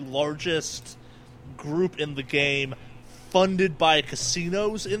against the largest group in the game, funded by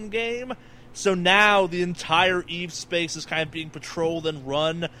casinos in game. So now the entire EVE space is kind of being patrolled and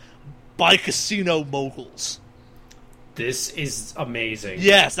run by casino moguls. This is amazing.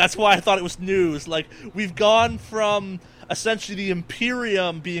 Yes, that's why I thought it was news. Like, we've gone from essentially the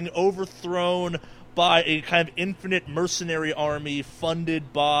Imperium being overthrown by a kind of infinite mercenary army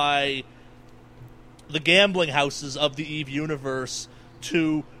funded by the gambling houses of the EVE universe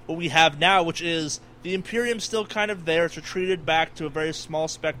to what we have now, which is the Imperium's still kind of there. It's retreated back to a very small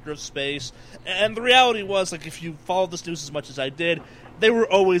specter of space. And the reality was, like, if you followed this news as much as I did, they were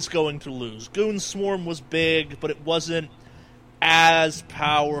always going to lose. Goon Swarm was big, but it wasn't as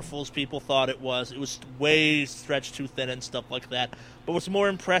powerful as people thought it was. It was way stretched too thin and stuff like that. But what's more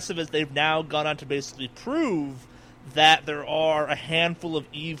impressive is they've now gone on to basically prove that there are a handful of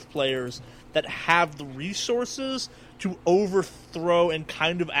EVE players that have the resources to overthrow and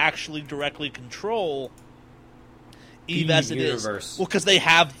kind of actually directly control EVE as it universe. Is. Well, because they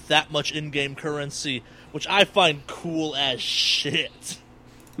have that much in-game currency, which I find cool as shit.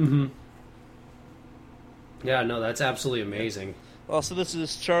 Mm-hmm. Yeah, no, that's absolutely amazing. Well, so this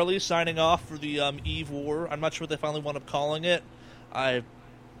is Charlie signing off for the EVE War. I'm not sure what they finally wound up calling it.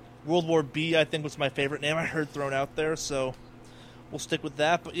 World War B, I think, was my favorite name I heard thrown out there, so we'll stick with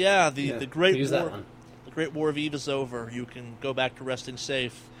that. But yeah, the Great use War, that one. the Great War of Eve is over. You can go back to resting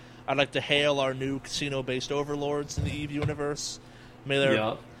safe. I'd like to hail our new casino-based overlords in the Eve universe. May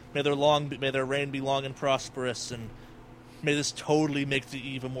their reign be long and prosperous, and may this totally make the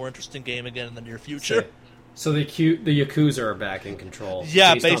Eve a more interesting game again in the near future. So the Yakuza are back in control.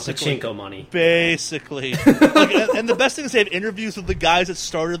 Yeah, based basically. on pachinko money. Basically. And the best thing is they have interviews with the guys that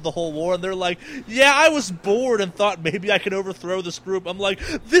started the whole war, and they're like, yeah, I was bored and thought maybe I could overthrow this group. I'm like,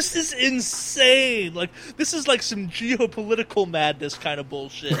 this is insane. Like, this is like some geopolitical madness kind of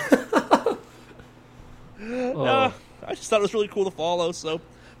bullshit. I just thought it was really cool to follow, so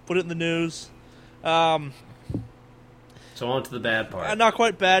put it in the news. So on to the bad part. Not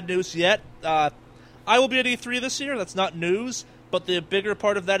quite bad news yet. I will be at E3 this year. That's not news. But the bigger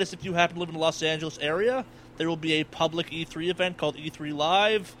part of that is if you happen to live in the Los Angeles area, there will be a public E3 event called E3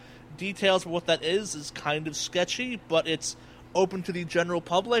 Live. Details of what that is kind of sketchy, but it's open to the general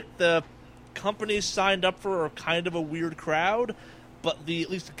public. The companies signed up for are kind of a weird crowd, but at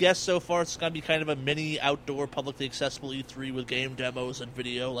least the guests so far, it's going to be kind of a mini outdoor publicly accessible E3 with game demos and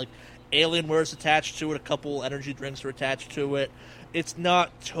video. Like, Alienware is attached to it, a couple energy drinks are attached to it. It's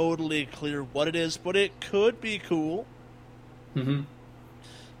not totally clear what it is, but it could be cool. Mm-hmm.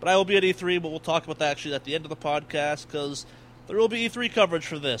 But I will be at E3, but we'll talk about that actually at the end of the podcast, because there will be E3 coverage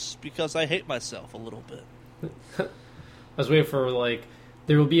for this, because I hate myself a little bit. I was waiting for,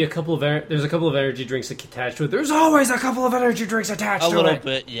 there will be there's a couple of energy drinks attached to it. There's always a couple of energy drinks attached to it. A little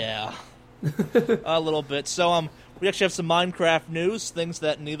bit, yeah. A little bit. So, we actually have some Minecraft news, things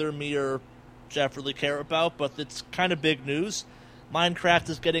that neither me or Jeff really care about, but it's kind of big news. Minecraft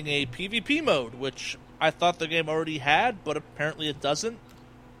is getting a PvP mode, which I thought the game already had, but apparently it doesn't.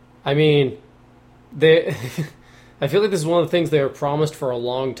 I mean, I feel like this is one of the things they were promised for a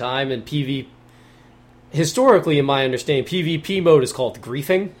long time, and historically, in my understanding, PvP mode is called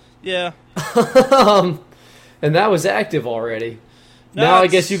griefing. Yeah. And that was active already. Now I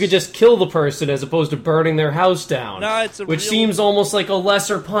guess you could just kill the person as opposed to burning their house down. Which seems almost like a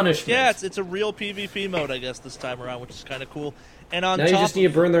lesser punishment. Yeah, it's a real PvP mode, I guess, this time around, which is kind of cool. And now you just need to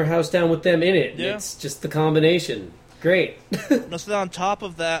burn their house down with them in it. Yeah. It's just the combination. Great. So on top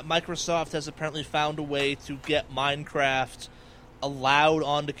of that, Microsoft has apparently found a way to get Minecraft allowed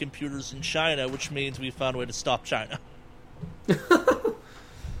onto computers in China, which means we found a way to stop China.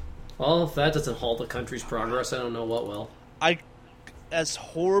 Well, if that doesn't halt the country's progress, I don't know what will. As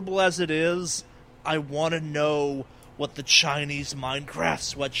horrible as it is, I want to know what the Chinese Minecraft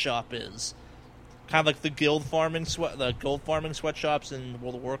sweatshop is. Kind of like the gold farming sweatshops in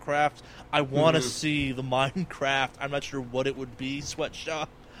World of Warcraft. I want to see the Minecraft, I'm not sure what it would be, sweatshop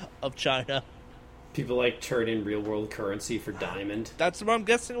of China. People turn in real world currency for diamond. That's what I'm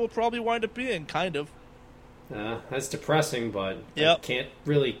guessing it will probably wind up being, kind of. That's depressing, but I can't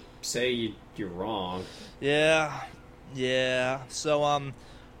really say you're wrong. Yeah. So, on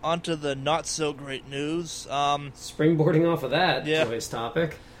to the not-so-great news. Springboarding off of that choice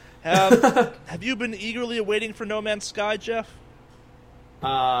topic. Have you been eagerly awaiting for No Man's Sky, Jeff?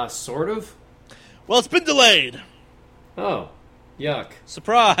 Sort of. Well, it's been delayed. Oh, yuck.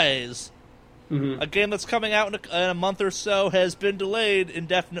 Surprise. Mm-hmm. A game that's coming out in a month or so has been delayed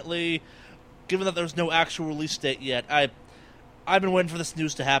indefinitely, given that there's no actual release date yet. I've been waiting for this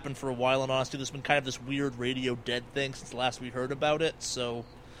news to happen for a while, and honestly, there's been kind of this weird radio dead thing since the last we heard about it, so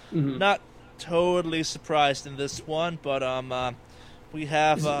not totally surprised in this one, but we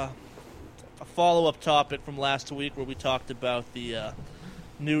have a follow-up topic from last week where we talked about the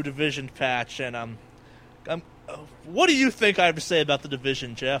new Division patch, and what do you think I have to say about the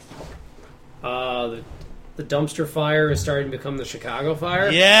Division, Jeff? The dumpster fire is starting to become the Chicago fire?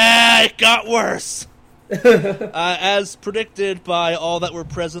 Yeah, it got worse! As predicted by all that were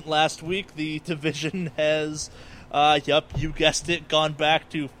present last week, the Division has, you guessed it, gone back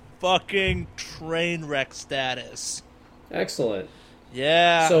to fucking train wreck status. Excellent.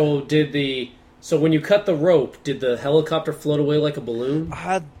 Yeah. So when you cut the rope, did the helicopter float away like a balloon?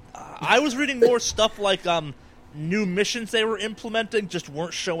 I was reading more stuff like new missions they were implementing just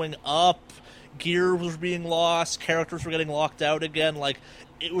weren't showing up. Gear was being lost. Characters were getting locked out again.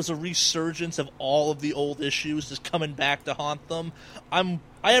 It was a resurgence of all of the old issues just coming back to haunt them. I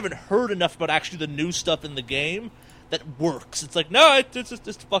haven't heard enough about actually the new stuff in the game that works. It's no, it's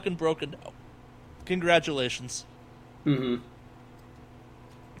just fucking broken now. Congratulations. Mm-hmm.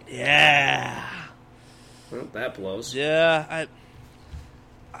 Yeah. Well, that blows. Yeah,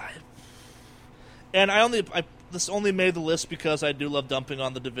 this only made the list because I do love dumping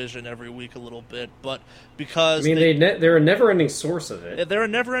on the Division every week a little bit, but because they're a never-ending source of it. They're a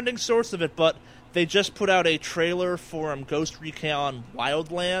never-ending source of it, but they just put out a trailer for Ghost Recon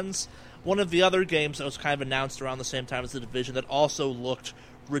Wildlands, one of the other games that was kind of announced around the same time as The Division that also looked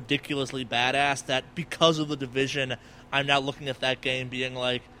ridiculously badass, that because of The Division, I'm now looking at that game being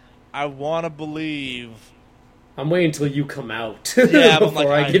like, I want to believe. I'm waiting until you come out Yeah,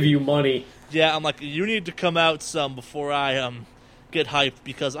 before I give you money. Yeah, I'm like, you need to come out some before I get hyped,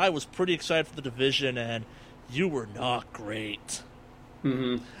 because I was pretty excited for The Division, and you were not great.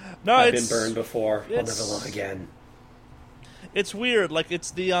 Mm-hmm. No, I've been burned before. I'll never look again. It's weird. Like,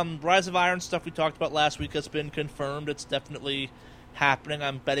 it's the Rise of Iron stuff we talked about last week has been confirmed. It's definitely happening.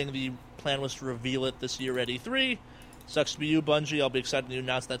 I'm betting the plan was to reveal it this year at E3. Sucks to be you, Bungie. I'll be excited to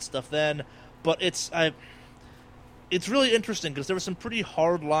announce that stuff then. But it's really interesting because there were some pretty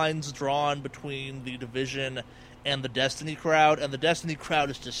hard lines drawn between the Division and the Destiny crowd, and the Destiny crowd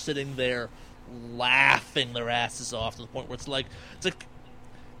is just sitting there laughing their asses off to the point where it's like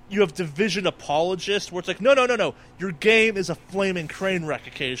you have Division apologists where it's like, no, your game is a flaming train wreck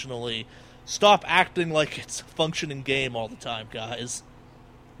occasionally. Stop acting like it's a functioning game all the time, guys.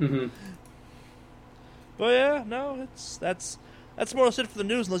 Mm-hmm. But yeah, no, that's more or less it for the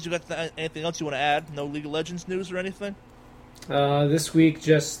news, unless you got anything else you want to add. No League of Legends news or anything? This week,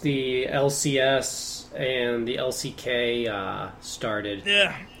 just the LCS and the LCK started.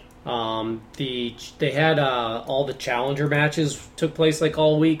 Yeah. They had all the challenger matches took place like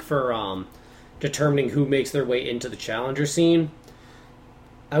all week for determining who makes their way into the challenger scene.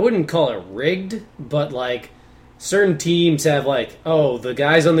 I wouldn't call it rigged, but like certain teams have like, oh, the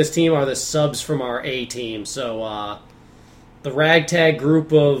guys on this team are the subs from our A team, so the ragtag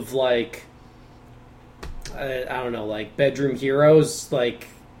group of like I don't know, like bedroom heroes, like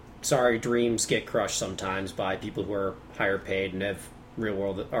sorry, dreams get crushed sometimes by people who are higher paid and have real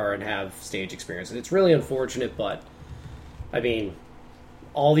world and have stage experience. And it's really unfortunate, but I mean,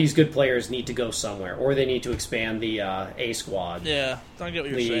 all these good players need to go somewhere, or they need to expand the A squad. Yeah, I get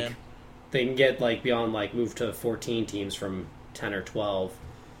what you're saying. They can get like beyond like move to 14 teams from 10 or 12.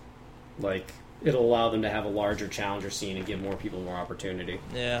 Like it'll allow them to have a larger challenger scene and give more people more opportunity.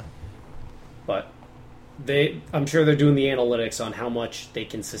 Yeah, but I'm sure they're doing the analytics on how much they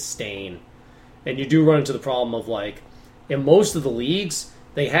can sustain, and you do run into the problem of like, in most of the leagues,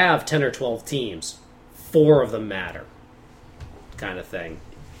 they have 10 or 12 teams. 4 of them matter. Kind of thing.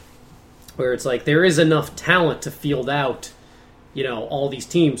 Where it's like, there is enough talent to field out, all these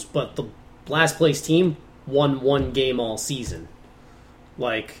teams, but the last place team won 1 game all season.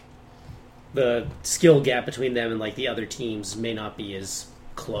 Like, the skill gap between them and like the other teams may not be as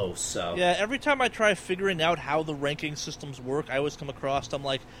close, so... Yeah, every time I try figuring out how the ranking systems work, I always come across, I'm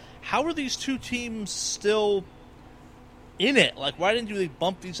like, how are these 2 teams still in it? Like, why didn't they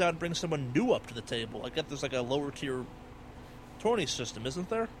bump these out and bring someone new up to the table? I get there's like a lower tier tourney system, isn't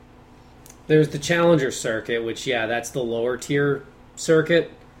there? There's the Challenger circuit, which, yeah, that's the lower tier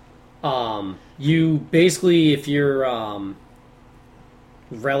circuit. You basically, if you're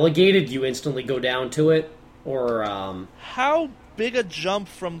relegated, you instantly go down to it, or... How big a jump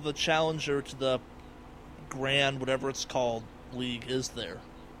from the Challenger to the Grand, whatever it's called, league is there?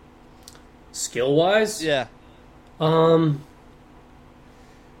 Skill-wise? Yeah.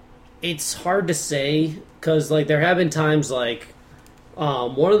 It's hard to say, because like there have been times like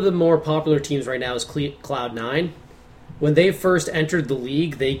one of the more popular teams right now is Cloud9. When they first entered the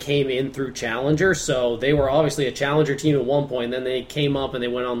league, they came in through Challenger, so they were obviously a Challenger team at one point, and then they came up and they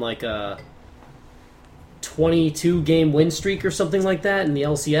went on like a 22-game win streak or something like that in the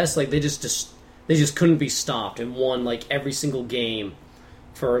LCS. Like they just couldn't be stopped and won like every single game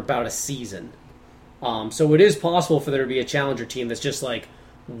for about a season. So it is possible for there to be a Challenger team that's just like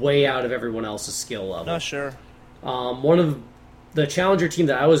way out of everyone else's skill level. Not sure. One of the Challenger team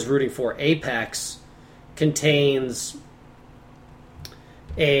that I was rooting for, Apex, contains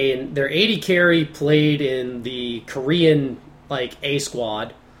their 80 carry played in the Korean like A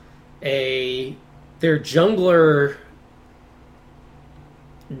squad. Their jungler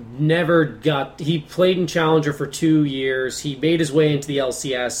he played in Challenger for 2 years. He made his way into the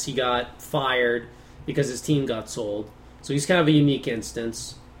LCS. He got fired because his team got sold. So he's kind of a unique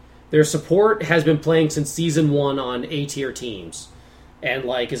instance. Their support has been playing since Season 1 on A-tier teams and,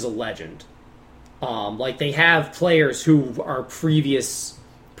 like, is a legend. Like, they have players who are previous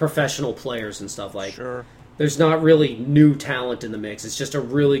professional players and stuff like. Sure. There's not really new talent in the mix. It's just a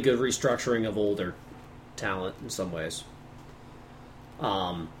really good restructuring of older talent in some ways.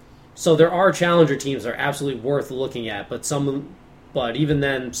 So there are Challenger teams that are absolutely worth looking at, but even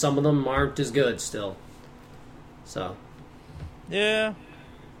then, some of them aren't as good still. So, yeah.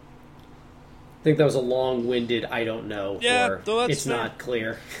 I think that was a long-winded I don't know. Yeah, or though that's it's fair. not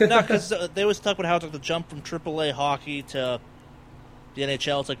clear. No, because they always talk about how it's like the jump from AAA hockey to the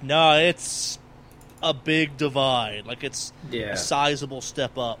NHL. It's like, no, it's a big divide. Like, it's Yeah. a sizable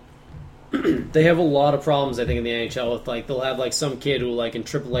step up. They have a lot of problems, I think, in the NHL with, like, they'll have, like, some kid who, like, in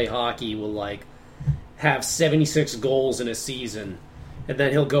AAA hockey will, like, have 76 goals in a season, and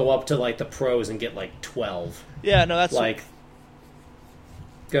then he'll go up to, like, the pros and get, like, 12. Yeah, no, that's Like,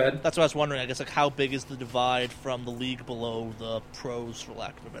 go ahead. that's what I was wondering. I guess, like, how big is the divide from the league below the pros, for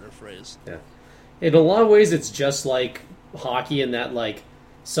lack of a better phrase? Yeah. In a lot of ways, it's just like hockey in that, like,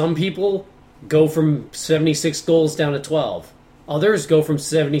 some people go from 76 goals down to 12. Others go from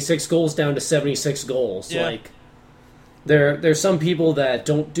 76 goals down to 76 goals. Yeah. Like, there's some people that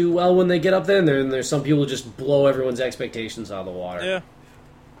don't do well when they get up there, and there's some people who just blow everyone's expectations out of the water. Yeah.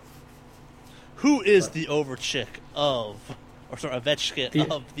 Who is the Ovechkin of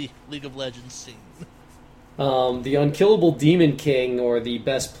the League of Legends scene? The unkillable Demon King, or the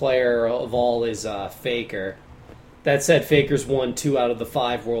best player of all, is Faker. That said, Faker's won 2 out of the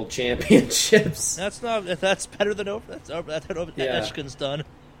 5 world championships. That's better than Ovechkin's done.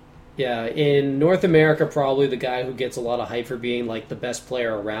 Yeah, in North America, probably the guy who gets a lot of hype for being like the best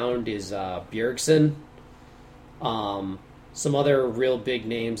player around is Bjergsen. Some other real big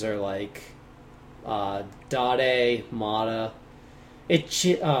names are like Dade, Mata,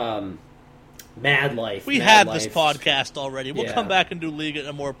 Mad Life. We Mad had Life. this podcast already. We'll Yeah. come back and do League at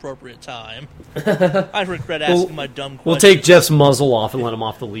a more appropriate time. I regret asking my dumb question. We'll take Jeff's muzzle off and let him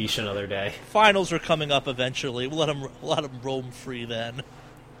off the leash another day. Finals are coming up eventually. We'll let him roam free then.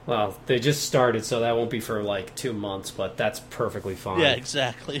 Well, they just started, so that won't be for like 2 months, but that's perfectly fine. Yeah,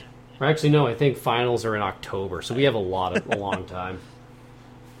 exactly. Or actually, no, I think finals are in October, so we have a long time.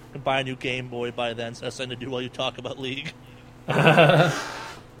 And buy a new Game Boy by then, so that's something to do while you talk about League.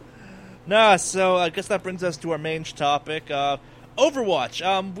 Nah, so I guess that brings us to our main topic,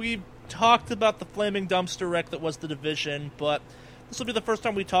 Overwatch. We talked about the flaming dumpster wreck that was The Division, but this will be the first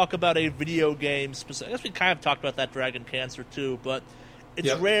time we talk about a video game specific. I guess we kind of talked about that Dragon Cancer too, but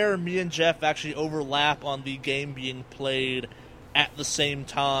it's rare me and Jeff actually overlap on the game being played at the same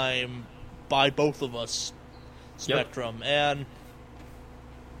time by both of us, Spectrum. And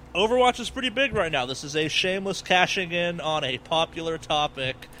Overwatch is pretty big right now. This is a shameless cashing in on a popular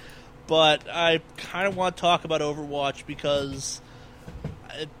topic, but I kind of want to talk about Overwatch because,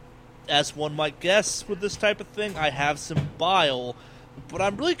 as one might guess with this type of thing, I have some bile, but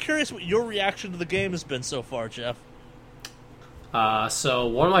I'm really curious what your reaction to the game has been so far, Jeff. So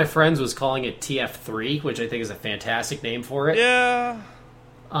one of my friends was calling it TF3, which I think is a fantastic name for it. Yeah.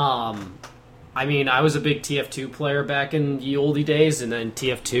 I mean, I was a big TF2 player back in the oldie days, and then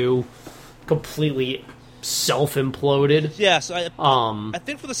TF2 completely self-imploded. Yes, I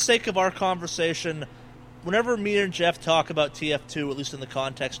think for the sake of our conversation, whenever me and Jeff talk about TF2, at least in the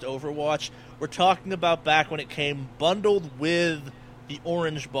context of Overwatch, we're talking about back when it came bundled with the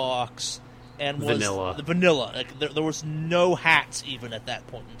orange box and was vanilla. The vanilla. Like, there was no hats even at that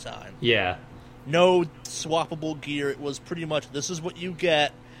point in time. Yeah. No swappable gear. It was pretty much, this is what you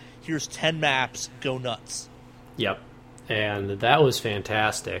get. Here's 10 maps. Go nuts. Yep. And that was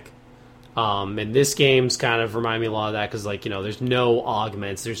fantastic. And this game's kind of remind me a lot of that because, like, you know, there's no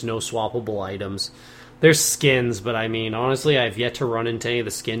augments, there's no swappable items. There's skins, but I mean, honestly, I've yet to run into any of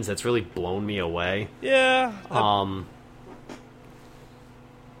the skins that's really blown me away. Yeah.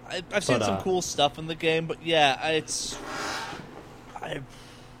 I've seen but, some cool stuff in the game, but yeah, I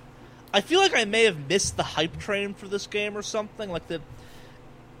feel like I may have missed the hype train for this game or something. Like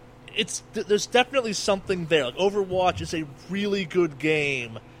there's definitely something there. Like, Overwatch is a really good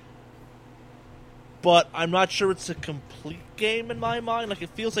game, but I'm not sure it's a complete game in my mind. Like, it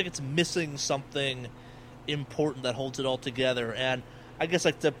feels like it's missing something important that holds it all together. And I guess,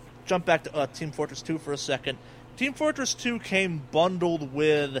 like, to jump back to Team Fortress 2 for a second, Team Fortress 2 came bundled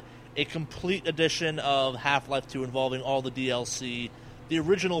with a complete edition of Half-Life 2 involving all the DLC, the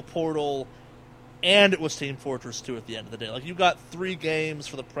original Portal, and it was Team Fortress 2 at the end of the day. Like, you got 3 games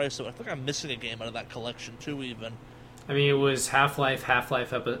for the price of it. I think I'm missing a game out of that collection, too, even. I mean, it was Half-Life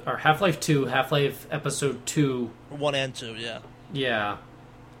 2, Half-Life Episode 2. 1 and 2, yeah. Yeah.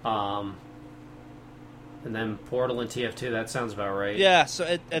 And then Portal and TF2, that sounds about right. Yeah,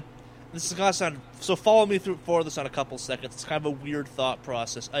 so this is gonna sound... So follow me through for this on a couple seconds. It's kind of a weird thought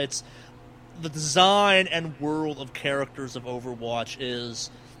process. It's... The design and world of characters of Overwatch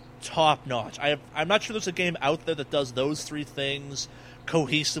is top-notch. I'm not sure there's a game out there that does those 3 things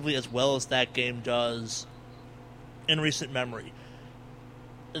cohesively as well as that game does in recent memory.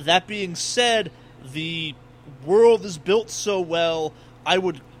 That being said, the world is built so well, I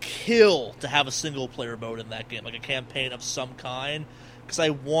would kill to have a single-player mode in that game, like a campaign of some kind, because I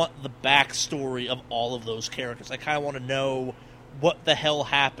want the backstory of all of those characters. I kind of want to know what the hell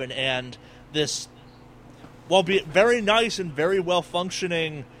happened, and this, while be very nice and very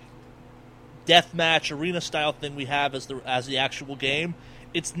well-functioning deathmatch arena-style thing we have as the actual game,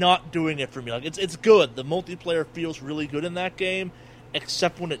 it's not doing it for me. Like it's good. The multiplayer feels really good in that game,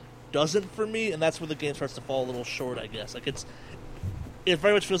 except when it doesn't for me, and that's where the game starts to fall a little short, I guess. Like it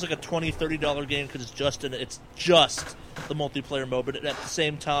very much feels like a $20, $30 game because it's just the multiplayer mode, but at the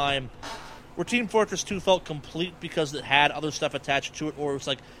same time, where Team Fortress 2 felt complete because it had other stuff attached to it, or it was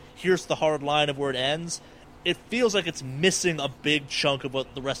like, here's the hard line of where it ends, it feels like it's missing a big chunk of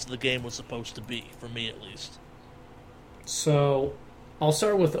what the rest of the game was supposed to be, for me at least. So, I'll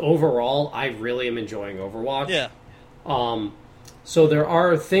start with overall, I really am enjoying Overwatch. Yeah. So there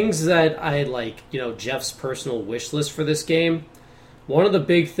are things that I like, Jeff's personal wish list for this game. One of the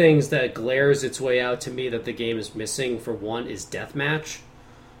big things that glares its way out to me that the game is missing, for one, is Deathmatch,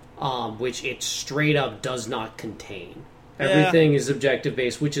 which it straight up does not contain. Everything is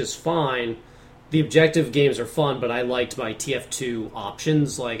objective-based, which is fine. The objective games are fun, but I liked my TF2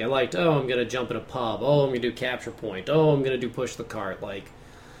 options. Like, I liked, I'm going to jump in a pub. I'm going to do capture point. I'm going to do push the cart. Like,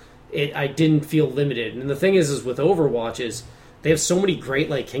 I didn't feel limited. And the thing is with Overwatch is they have so many great,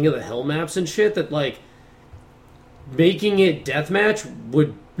 like, King of the Hill maps and shit that, like, making it deathmatch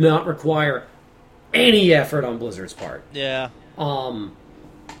would not require any effort on Blizzard's part. Yeah.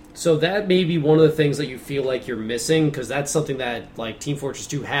 So that may be one of the things that you feel like you're missing, because that's something that, like, Team Fortress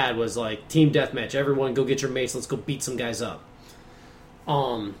 2 had, was, like, team deathmatch. Everyone go get your mace, let's go beat some guys up.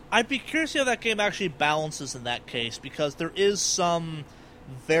 I'd be curious how that game actually balances in that case, because there is some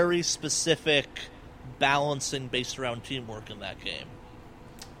very specific balancing based around teamwork in that game.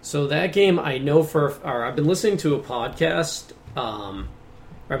 So that game, I know I've been listening to a podcast,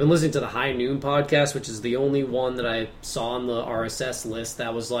 I've been listening to the High Noon podcast, which is the only one that I saw on the RSS list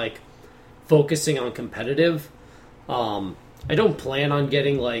that was, like, focusing on competitive. I don't plan on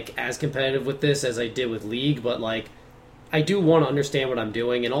getting, like, as competitive with this as I did with League, but, like, I do want to understand what I'm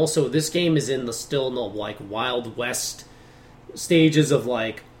doing. And also, this game is still in the, like, Wild West stages of,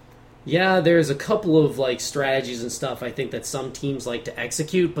 like, yeah, there's a couple of, like, strategies and stuff I think that some teams like to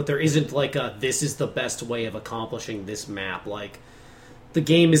execute, but there isn't, like, this is the best way of accomplishing this map. Like, the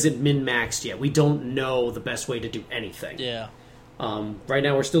game isn't min-maxed yet. We don't know the best way to do anything. Yeah. Right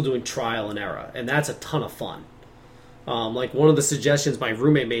now we're still doing trial and error, and that's a ton of fun. Like, one of the suggestions my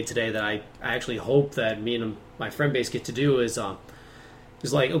roommate made today that I actually hope that me and my friend base get to do is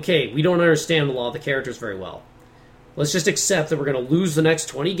like, okay, we don't understand a lot of the characters very well. Let's just accept that we're going to lose the next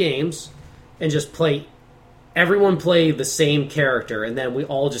 20 games and just everyone play the same character, and then we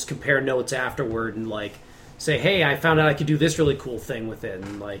all just compare notes afterward and, like, say, hey, I found out I could do this really cool thing with it,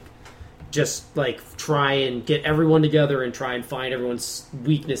 and, like, just, like, try and get everyone together and try and find everyone's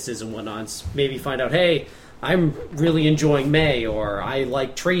weaknesses and whatnot. And maybe find out, hey, I'm really enjoying Mei, or I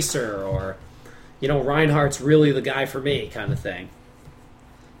like Tracer, or, Reinhardt's really the guy for me, kind of thing.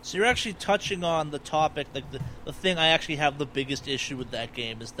 So you're actually touching on the topic, like the thing I actually have the biggest issue with that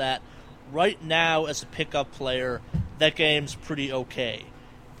game is that right now, as a pickup player, that game's pretty okay.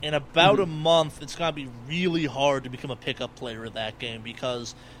 In about a month, it's going to be really hard to become a pickup player of that game,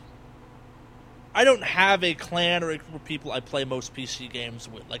 because I don't have a clan or a group of people I play most PC games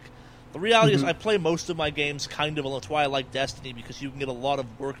with. Like, the reality is I play most of my games kind of alone. That's why I like Destiny, because you can get a lot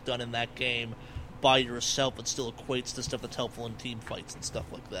of work done in that game by yourself. It still equates to stuff that's helpful in team fights and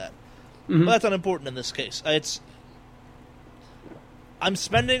stuff like that. But that's unimportant in this case. I'm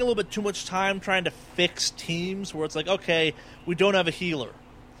spending a little bit too much time trying to fix teams where it's like, okay, we don't have a healer.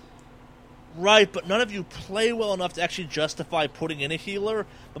 Right, but none of you play well enough to actually justify putting in a healer,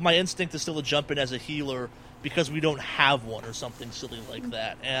 but my instinct is still to jump in as a healer because we don't have one or something silly like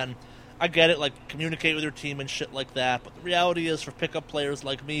that. And I get it, like, communicate with your team and shit like that, but the reality is, for pickup players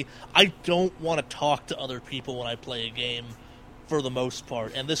like me, I don't want to talk to other people when I play a game, for the most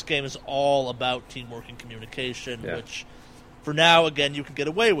part. And this game is all about teamwork and communication, which, for now, again, you can get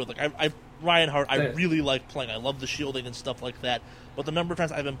away with. Like, Reinhardt, I really like playing. I love the shielding and stuff like that. But the number of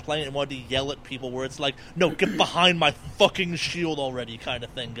times I've been playing and wanted to yell at people where it's like, no, get behind my fucking shield already kind of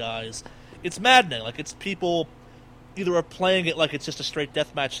thing, guys. It's maddening. Like, it's people either are playing it like it's just a straight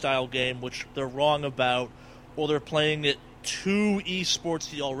deathmatch style game, which they're wrong about, or they're playing it too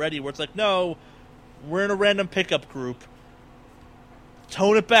esportsy already, where it's like, no, we're in a random pickup group.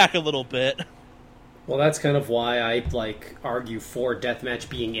 Tone it back a little bit. Well, that's kind of why I, like, argue for deathmatch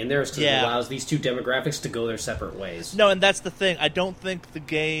being in there, because it allows these two demographics to go their separate ways. No, and that's the thing. I don't think the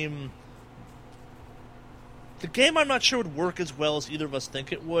game The game, I'm not sure, would work as well as either of us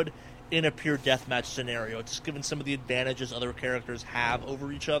think it would in a pure deathmatch scenario, just given some of the advantages other characters have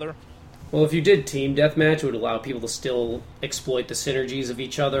over each other. Well, if you did team deathmatch, it would allow people to still exploit the synergies of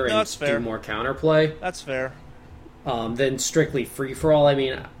each other and do more counterplay. That's fair. Than strictly free-for-all. I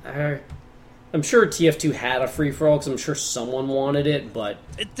mean, I'm sure TF2 had a free-for-all because I'm sure someone wanted it, but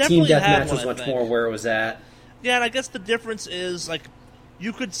team deathmatch was much more where it was at. Yeah, and I guess the difference is, like,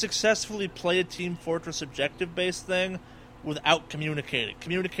 you could successfully play a Team Fortress objective-based thing without communicating.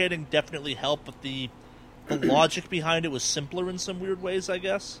 Communicating definitely helped, but the logic behind it was simpler in some weird ways, I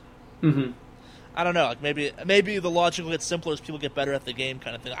guess. Mm-hmm. I don't know. Like maybe the logic will get simpler as people get better at the game,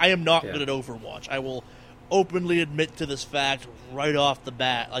 kind of thing. I am not good at Overwatch. I will openly admit to this fact right off the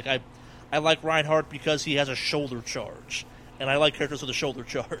bat. Like I like Reinhardt because he has a shoulder charge, and I like characters with a shoulder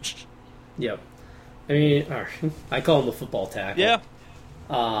charge. Yep. I mean, I call him the football tackle. Yeah.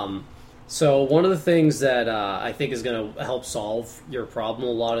 So one of the things that I think is going to help solve your problem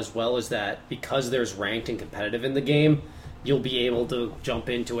a lot as well is that because there's ranked and competitive in the game, you'll be able to jump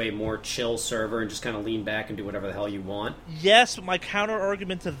into a more chill server and just kind of lean back and do whatever the hell you want. Yes, but my counter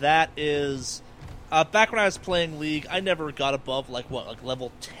argument to that is, back when I was playing League, I never got above like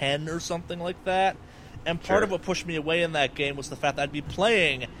level 10 or something like that. And part of what pushed me away in that game was the fact that I'd be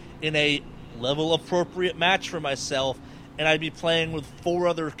playing in a level appropriate match for myself, and I'd be playing with 4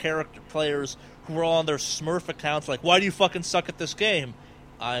 other character players who were all on their Smurf accounts. Like, why do you fucking suck at this game?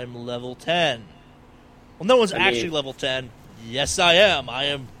 I'm level 10. Well, no one's actually level 10. Yes, I am. I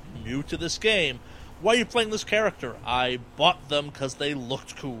am new to this game. Why are you playing this character? I bought them because they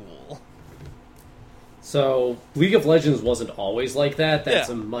looked cool. So, League of Legends wasn't always like that.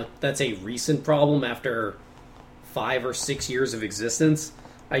 That's a recent problem after 5 or 6 years of existence.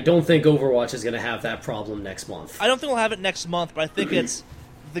 I don't think Overwatch is going to have that problem next month. I don't think we'll have it next month, but I think it's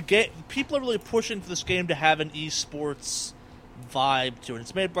the game. People are really pushing for this game to have an esports vibe to it.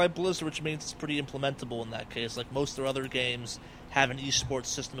 It's made by Blizzard, which means it's pretty implementable in that case. Like most of their other games have an esports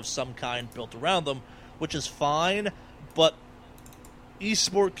system of some kind built around them, which is fine, but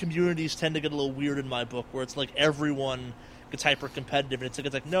esport communities tend to get a little weird in my book, where it's like everyone gets hyper competitive, and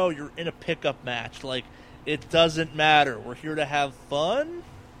it's like no, you're in a pickup match. Like, it doesn't matter. We're here to have fun.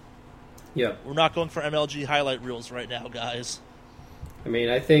 Yeah. We're not going for MLG highlight reels right now, guys. I mean,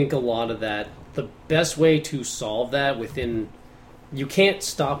 I think a lot of that, the best way to solve that you can't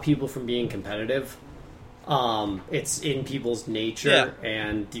stop people from being competitive. It's in people's nature,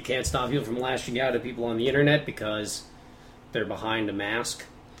 and you can't stop people from lashing out at people on the internet because they're behind a mask.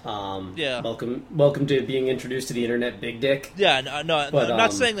 Welcome to being introduced to the internet, Big Dick. Yeah, no, I'm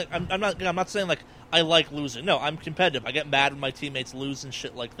not saying that. I'm not saying like I like losing. No, I'm competitive. I get mad when my teammates lose and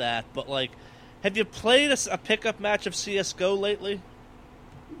shit like that. But like, have you played a pickup match of CS:GO lately?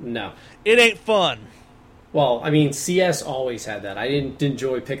 No, it ain't fun. Well, I mean, CS always had that. I didn't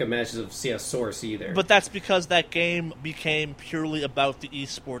enjoy pickup matches of CS Source either. But that's because that game became purely about the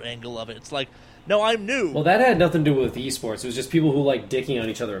esport angle of it. It's like, no, I'm new. Well, that had nothing to do with esports. It was just people who like dicking on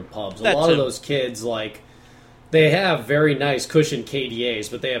each other in pubs. A lot of those kids, like, they have very nice cushioned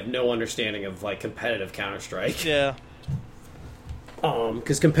KDAs, but they have no understanding of like competitive Counter-Strike. Yeah.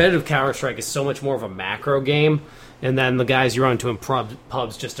 Because competitive Counter-Strike is so much more of a macro game. And then the guys you run into in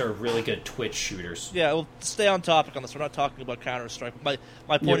pubs just are really good Twitch shooters. Yeah, well, stay on topic on this. We're not talking about Counter-Strike. My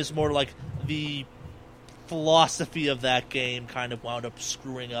point is more like the philosophy of that game kind of wound up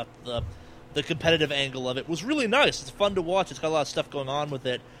screwing up the competitive angle of it. It was really nice. It's fun to watch. It's got a lot of stuff going on with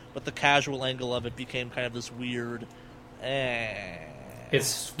it, but the casual angle of it became kind of this weird...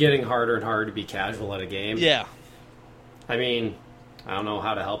 It's getting harder and harder to be casual at a game. Yeah. I mean... I don't know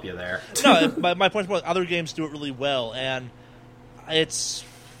how to help you there. No, my point is other games do it really well, and it's...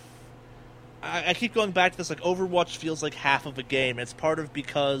 I keep going back to this, like, Overwatch feels like half of a game. It's part of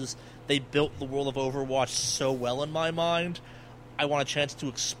because they built the world of Overwatch so well in my mind, I want a chance to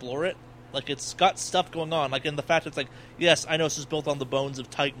explore it. Like, it's got stuff going on, like, in the fact that it's like, yes, I know this is built on the bones of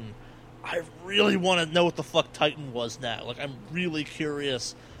Titan. I really want to know what the fuck Titan was now. Like, I'm really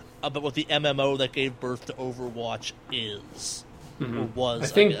curious about what the MMO that gave birth to Overwatch is. Or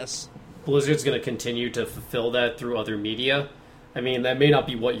was, I guess. Blizzard's going to continue to fulfill that through other media. I mean, that may not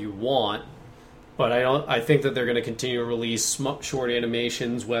be what you want, but I think that they're going to continue to release short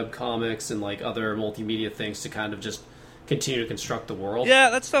animations, web comics, and like other multimedia things to kind of just continue to construct the world. Yeah,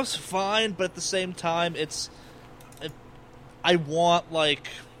 that stuff's fine, but at the same time, I want like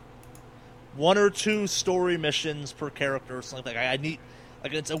 1 or 2 story missions per character or something like that. I need,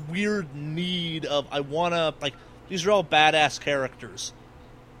 like, it's a weird need of, I want to, like, these are all badass characters.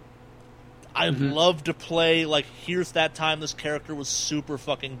 I'd love to play, like, here's that time this character was super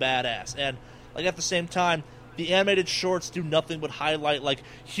fucking badass. And, like, at the same time, the animated shorts do nothing but highlight, like,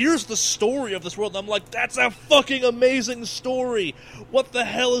 here's the story of this world. And I'm like, that's a fucking amazing story. What the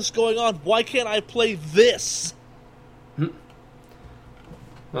hell is going on? Why can't I play this?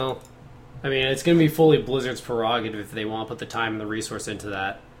 Well, I mean, it's going to be fully Blizzard's prerogative if they want to put the time and the resource into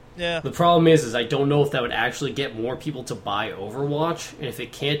that. Yeah. The problem is I don't know if that would actually get more people to buy Overwatch, and if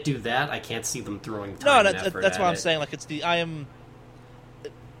it can't do that, I can't see them throwing time and effort that's at what I'm it. saying. Like, I am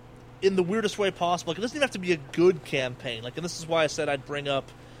in the weirdest way possible. Like, it doesn't even have to be a good campaign. Like, and this is why I said I'd bring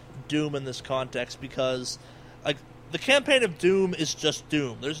up Doom in this context, because, like, the campaign of Doom is just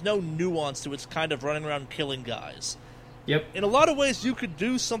Doom. There's no nuance to it. It's kind of running around killing guys. Yep. In a lot of ways, you could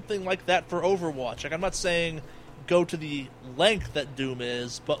do something like that for Overwatch. Like, I'm not saying go to the length that Doom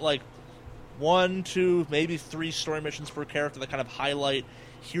is, but, like, 1, 2, maybe 3 story missions per character that kind of highlight,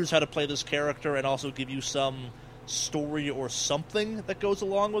 here's how to play this character, and also give you some story or something that goes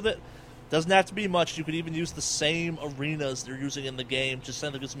along with it. Doesn't have to be much. You could even use the same arenas they're using in the game, just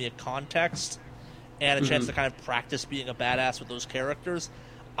something that gives me a context and a chance to kind of practice being a badass with those characters.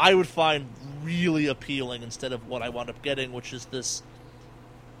 I would find really appealing instead of what I wound up getting, which is this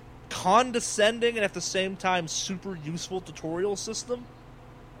condescending and at the same time super useful tutorial system.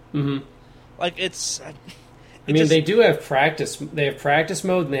 Mm-hmm. Like, it's... I mean, they do have practice. They have practice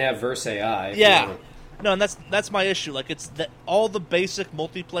mode and they have Verse AI. Yeah. No, and that's my issue. Like, it's that all the basic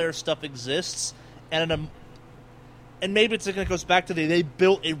multiplayer stuff exists, and maybe it's like it goes back to they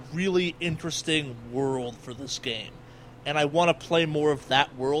built a really interesting world for this game, and I want to play more of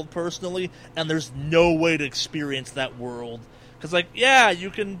that world personally. And there's no way to experience that world because, like, yeah,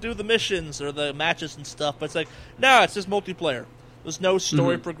 you can do the missions or the matches and stuff, but it's like, no, it's just multiplayer. There's no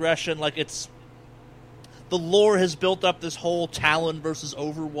story progression. Like, it's. The lore has built up this whole Talon versus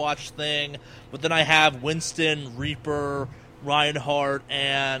Overwatch thing, but then I have Winston, Reaper, Reinhardt,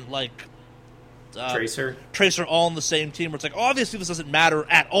 and, like... Tracer all on the same team, where it's like, obviously this doesn't matter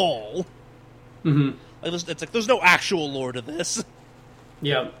at all. Mm-hmm. Like, it's like, there's no actual lore to this.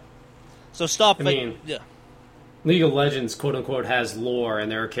 Yep. So stop... I mean, yeah. League of Legends, quote-unquote, has lore, and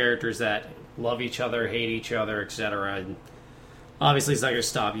there are characters that love each other, hate each other, etc., and... Obviously, it's not going to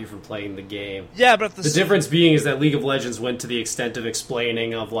stop you from playing the game. Yeah, but the difference being is that League of Legends went to the extent of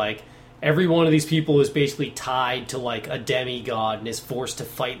explaining of, like, every one of these people is basically tied to, like, a demigod and is forced to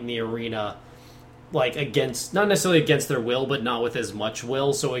fight in the arena, like, against, not necessarily against their will, but not with as much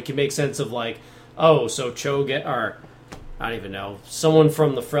will, so it can make sense of, like, oh, so or, I don't even know, someone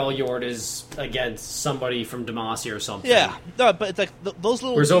from the Freljord is against somebody from Demacia or something. Yeah, no, but it's like, those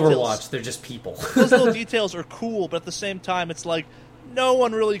little Whereas details... Overwatch, they're just people. Those little details are cool, but at the same time, it's like, no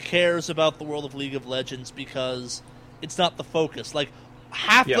one really cares about the world of League of Legends because it's not the focus. Like,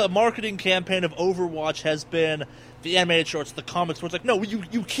 half the marketing campaign of Overwatch has been the animated shorts, the comics, where it's like, no,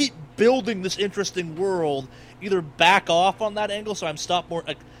 you keep building this interesting world. Either back off on that angle, so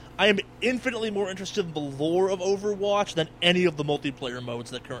I am infinitely more interested in the lore of Overwatch than any of the multiplayer modes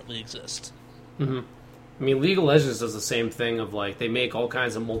that currently exist. Mm-hmm. I mean, League of Legends does the same thing of, like, they make all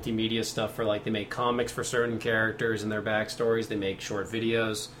kinds of multimedia stuff for, like, they make comics for certain characters and their backstories, they make short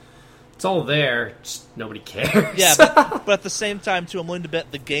videos. It's all there, just nobody cares. Yeah, but at the same time, too, I'm willing to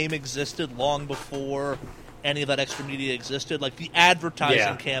bet the game existed long before any of that extra media existed. Like, the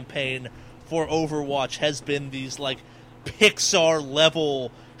advertising campaign for Overwatch has been these, like,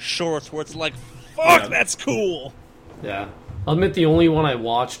 Pixar-level shorts where it's like, fuck, that's cool! Yeah. I'll admit the only one I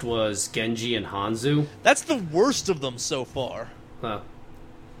watched was Genji and Hanzo. That's the worst of them so far. Huh.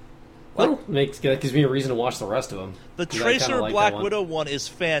 Well, that gives me a reason to watch the rest of them. The Tracer Black Widow one is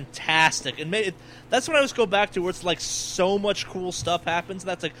fantastic. And that's when I always go back to where it's like so much cool stuff happens.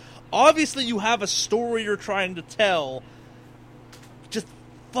 That's like, obviously you have a story you're trying to tell. Just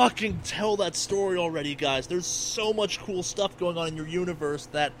fucking tell that story already, guys. There's so much cool stuff going on in your universe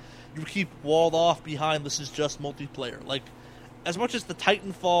that you keep walled off behind this is just multiplayer. Like, as much as the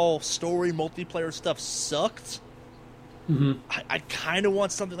Titanfall story multiplayer stuff sucked, I kind of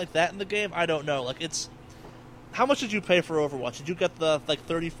want something like that in the game. I don't know. Like, it's... How much did you pay for Overwatch? Did you get the, like,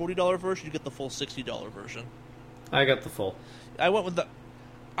 $30, $40 version? Did you get the full $60 version? I got the full. I went with the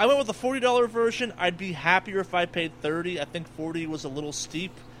 $40 version. I'd be happier if I paid $30. I think $40 was a little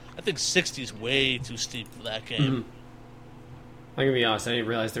steep. I think $60 is way too steep for that game. I'm gonna be honest, I didn't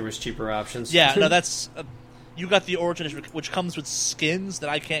realize there was cheaper options. Yeah, no, that's... you got the Origin Edition, which comes with skins that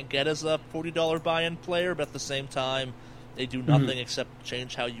I can't get as a $40 buy-in player, but at the same time, they do nothing except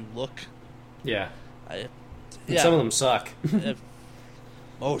change how you look. Yeah. Some of them suck.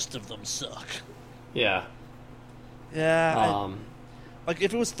 Most of them suck. Yeah. Yeah. Like,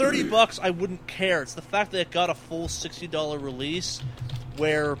 if it was $30, I wouldn't care. It's the fact that it got a full $60 release,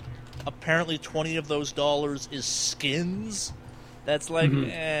 where apparently 20 of those dollars is skins. That's like,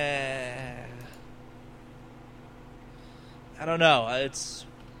 I don't know.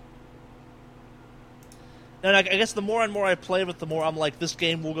 And I guess the more and more I play with, the more I'm like, this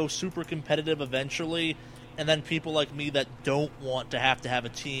game will go super competitive eventually, and then people like me that don't want to have a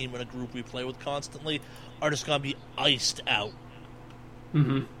team and a group we play with constantly are just going to be iced out.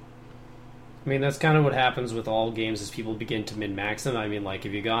 Mm-hmm. I mean, that's kind of what happens with all games as people begin to min-max them. I mean, like,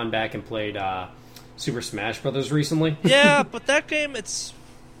 have you gone back and played Super Smash Brothers recently? Yeah, but that game, I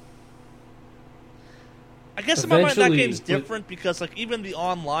guess in my mind that game's different because, like, even the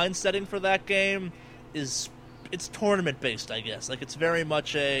online setting for that game it's tournament-based, I guess. Like, it's very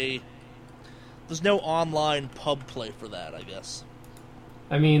much there's no online pub play for that, I guess.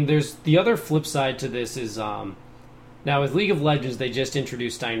 I mean, there's the other flip side to this is, now with League of Legends, they just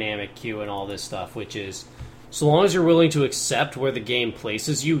introduced dynamic queue and all this stuff, which is, so long as you're willing to accept where the game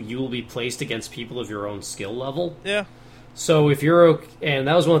places you, you will be placed against people of your own skill level. Yeah. So if you're, and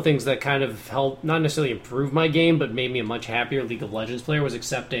that was one of the things that kind of helped, not necessarily improve my game, but made me a much happier League of Legends player, was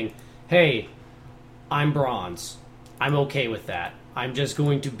accepting, hey, I'm bronze. I'm okay with that. I'm just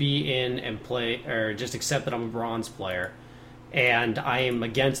going to be in and play, or just accept that I'm a bronze player. And I am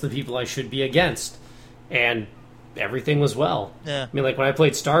against the people I should be against. And everything was well. Yeah. I mean, like, when I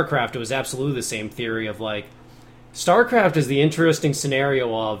played StarCraft, it was absolutely the same theory of, like, StarCraft is the interesting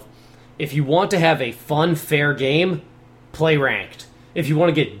scenario of, if you want to have a fun, fair game, play ranked. If you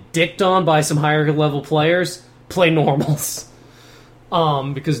want to get dicked on by some higher level players, play normals.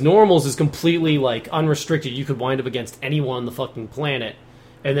 Because normals is completely, like, unrestricted. You could wind up against anyone on the fucking planet.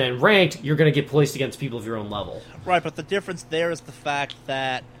 And then ranked, you're going to get placed against people of your own level. Right, but the difference there is the fact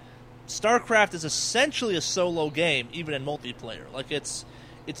that StarCraft is essentially a solo game, even in multiplayer. Like, it's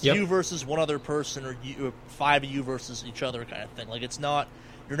you versus one other person, or five of you versus each other kind of thing. Like,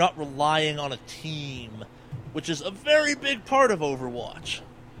 you're not relying on a team, which is a very big part of Overwatch.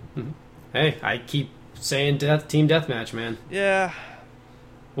 Mm-hmm. Hey, I keep saying team deathmatch, man. Yeah.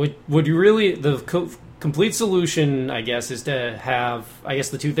 Would you really... The complete solution, I guess, is to have... I guess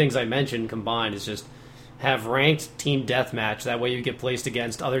the two things I mentioned combined is just have ranked team deathmatch. That way you get placed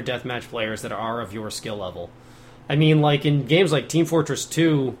against other deathmatch players that are of your skill level. I mean, like, in games like Team Fortress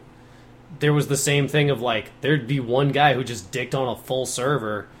 2, there was the same thing of, like, there'd be one guy who just dicked on a full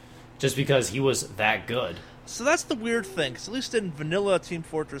server just because he was that good. So that's the weird thing, because at least in vanilla Team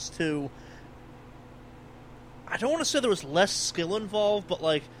Fortress 2... I don't want to say there was less skill involved, but,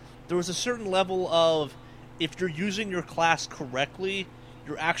 like, there was a certain level of, if you're using your class correctly,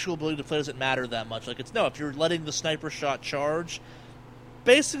 your actual ability to play doesn't matter that much. Like, if you're letting the sniper shot charge,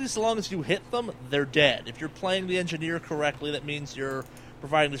 basically, so long as you hit them, they're dead. If you're playing the engineer correctly, that means you're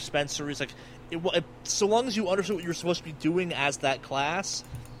providing dispensaries. Like, so long as you understand what you're supposed to be doing as that class,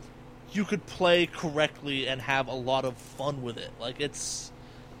 you could play correctly and have a lot of fun with it. Like,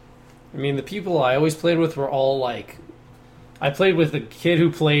 I mean, the people I always played with were all, like... I played with a kid who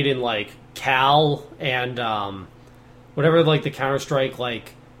played in, like, Cal and, whatever, like, the Counter-Strike,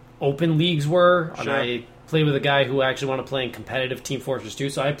 like, open leagues were. Sure. And I played with a guy who actually wanted to play in competitive Team Fortress 2,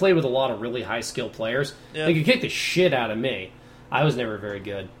 so I played with a lot of really high-skill players. Yeah. They could kick the shit out of me. I was never very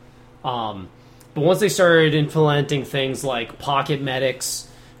good. But once they started implementing things like pocket medics,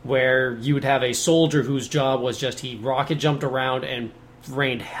 where you would have a soldier whose job was just he rocket jumped around and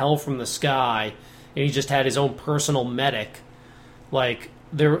rained hell from the sky, and he just had his own personal medic. Like,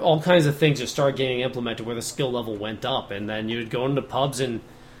 there were all kinds of things that started getting implemented where the skill level went up, and then you'd go into pubs, and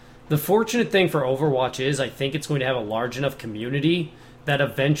the fortunate thing for Overwatch is I think it's going to have a large enough community that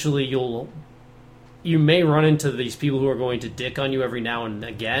eventually you may run into these people who are going to dick on you every now and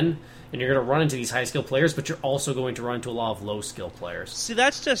again, and you're going to run into these high-skill players, but you're also going to run into a lot of low-skill players. See,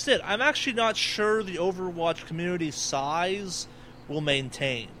 that's just it. I'm actually not sure the Overwatch community size will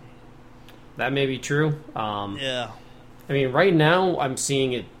maintain. That may be true. Yeah. I mean, right now, I'm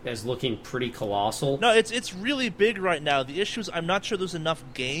seeing it as looking pretty colossal. No, it's really big right now. The issue is I'm not sure there's enough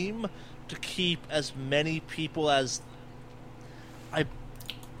game to keep as many people as...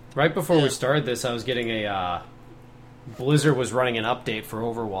 Right before we started this, I was getting a... Blizzard was running an update for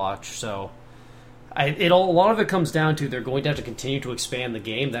Overwatch, so... a lot of it comes down to they're going to have to continue to expand the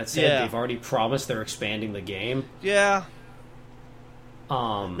game. That said, they've already promised they're expanding the game. Yeah.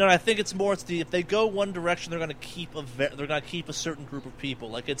 No, I think it's more. If they go one direction, they're going to keep a certain group of people.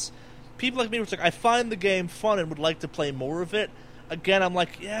 Like, it's people like me, who's like, I find the game fun and would like to play more of it. Again, I'm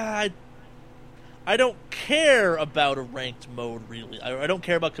like, I don't care about a ranked mode really. I don't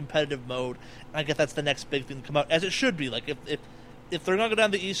care about competitive mode. I guess that's the next big thing to come out, as it should be. Like, if they're going to go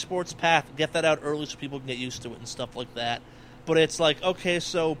down the esports path, get that out early so people can get used to it and stuff like that. But it's like, okay,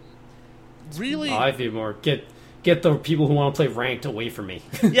 so really... I feel more get the people who want to play ranked away from me.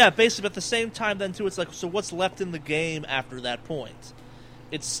 Yeah, basically, but at the same time, then, too, it's like, so what's left in the game after that point?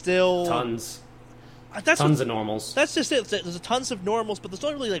 It's still... Tons of normals. That's just it. There's tons of normals, but there's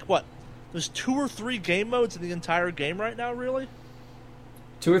only really, like, what? There's 2 or 3 game modes in the entire game right now, really?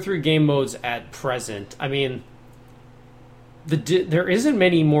 2 or 3 game modes at present. I mean, there isn't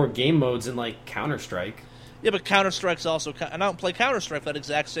many more game modes in, like, Counter-Strike. Yeah, but Counter-Strike's also... And I don't play Counter-Strike for that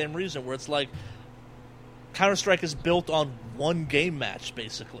exact same reason, where it's like... Counter-Strike is built on one game match,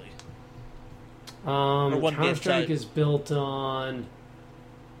 basically. Counter-Strike is built on...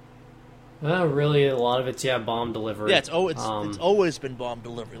 really, a lot of it's, bomb delivery. Yeah, it's always been bomb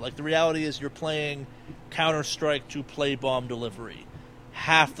delivery. Like, the reality is you're playing Counter-Strike to play bomb delivery.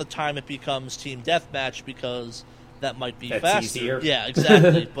 Half the time it becomes team deathmatch because that might be faster. Easier. Yeah,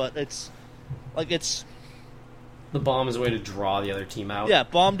 exactly. But it's... The bomb is a way to draw the other team out. Yeah,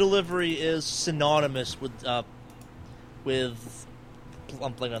 bomb delivery is synonymous with I'm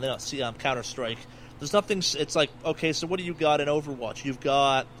playing on Counter-Strike. There's nothing... It's like, okay, so what do you got in Overwatch? You've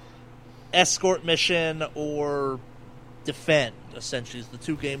got escort mission or defend, essentially, is the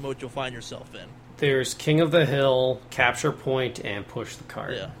 2 game modes you'll find yourself in. There's King of the Hill, Capture Point, and Push the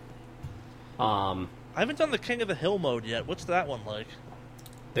Cart. Yeah. I haven't done the King of the Hill mode yet. What's that one like?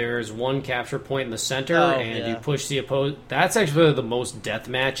 There's one capture point in the center, you push the opposed. That's actually the most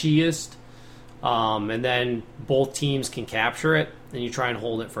deathmatchiest. And then both teams can capture it, and you try and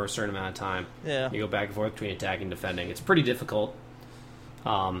hold it for a certain amount of time. Yeah. You go back and forth between attacking and defending. It's pretty difficult.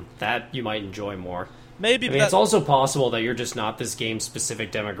 That you might enjoy more. Maybe. I mean, it's also possible that you're just not this game's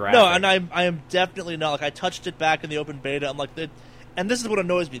specific demographic. No, and I am definitely not. Like, I touched it back in the open beta. I'm like, and this is what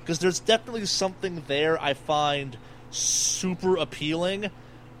annoys me, because there's definitely something there I find super appealing,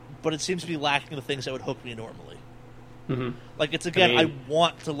 but it seems to be lacking the things that would hook me normally. Mm-hmm. Like, it's, again, I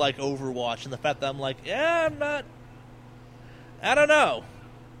want to like Overwatch, and the fact that I'm like, I don't know.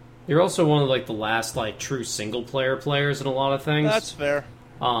 You're also one of, like, the last, like, true single-player players in a lot of things. That's fair.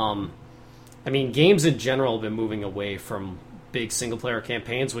 I mean, games in general have been moving away from big single-player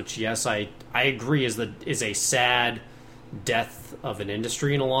campaigns, which, yes, I agree is a sad death of an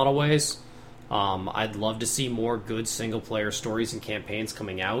industry in a lot of ways. I'd love to see more good single-player stories and campaigns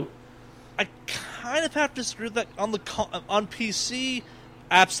coming out. I kind of have to disagree with that. On PC,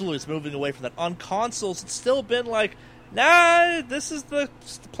 absolutely, it's moving away from that. On consoles, it's still been like, nah, this is the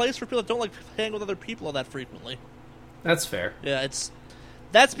place for people that don't like hanging with other people all that frequently. That's fair. Yeah,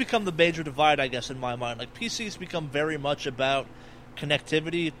 that's become the major divide, I guess, in my mind. Like, PC's become very much about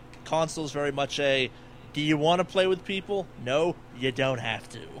connectivity. Consoles very much do you want to play with people? No, you don't have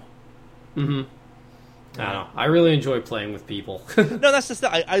to. Mm-hmm. I don't know. I really enjoy playing with people. No, that's just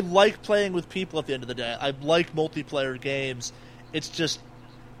that. I like playing with people at the end of the day. I like multiplayer games. It's just,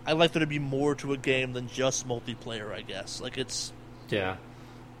 I like there to be more to a game than just multiplayer, I guess. Like, it's... Yeah.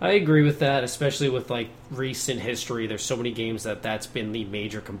 I agree with that, especially with, like, recent history. There's so many games that's been the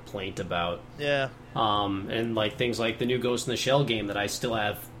major complaint about. Yeah. And, like, things like the new Ghost in the Shell game that I still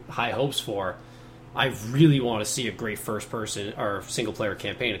have high hopes for. I really want to see a great first-person or single-player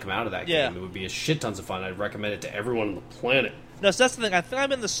campaign to come out of that game. It would be a shit tons of fun. I'd recommend it to everyone on the planet. No, so that's the thing. I think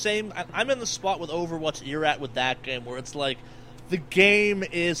I'm in the same... I'm in the spot with Overwatch that you're at with that game, where it's like, the game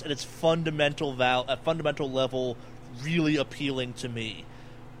is, at its fundamental level, really appealing to me.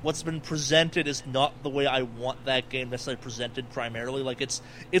 What's been presented is not the way I want that game necessarily presented primarily. Like, it's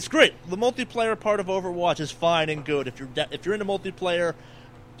great. The multiplayer part of Overwatch is fine and good. If you're into multiplayer,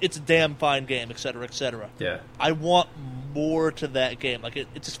 it's a damn fine game, etc., etc. Yeah. I want more to that game. Like, it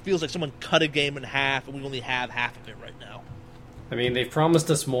just feels like someone cut a game in half, and we only have half of it right now. I mean, they've promised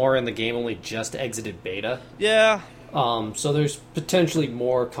us more, and the game only just exited beta. Yeah. So there's potentially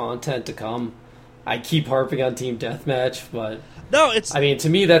more content to come. I keep harping on Team Deathmatch, but... No, it's... I mean, to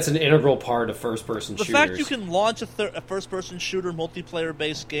me, that's an integral part of first-person shooters. The fact you can launch a first-person shooter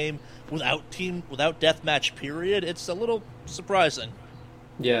multiplayer-based game without deathmatch, period, it's a little surprising.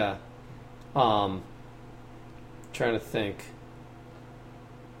 Yeah. Trying to think.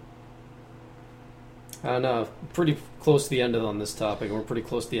 I don't know. Pretty close to the end on this topic. We're pretty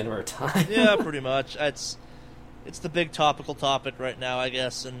close to the end of our time. Yeah, pretty much. It's the big topical topic right now, I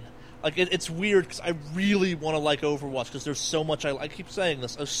guess, and like it's weird because I really want to like Overwatch because there's so much I keep saying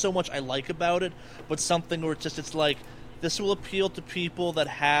this. There's so much I like about it, but something where it's like this will appeal to people that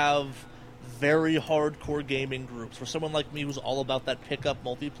have very hardcore gaming groups. For someone like me who's all about that pickup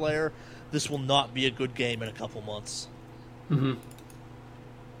multiplayer, this will not be a good game in a couple months. Mm-hmm.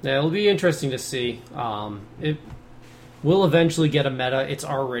 Yeah, it'll be interesting to see. will eventually get a meta. It's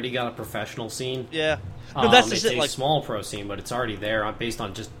already got a professional scene. Yeah. No, that's It's just it. a Like, small pro scene, but it's already there based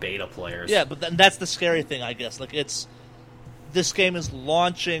on just beta players. yeah, but that's the scary thing, I guess. Like, this game is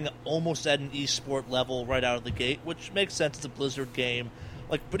launching almost at an esport level right out of the gate, which makes sense. It's a Blizzard game.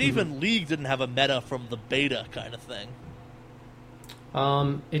 Like, but even League didn't have a meta from the beta kind of thing.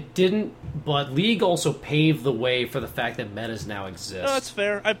 It didn't, but League also paved the way for the fact that metas now exist. No, that's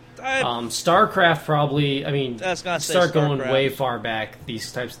fair. StarCraft probably, I mean, I was gonna say start going StarCraft. way far back,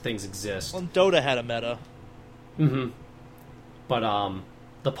 these types of things exist. Well, Dota had a meta. But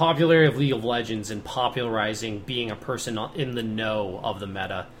the popularity of League of Legends and popularizing being a person in the know of the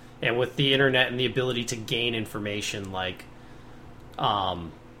meta, and with the internet and the ability to gain information, like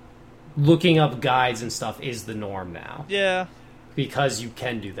looking up guides and stuff is the norm now. Yeah. Because you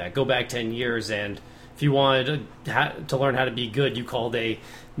can do that. Go back 10 years, and if you wanted to learn how to be good, you called a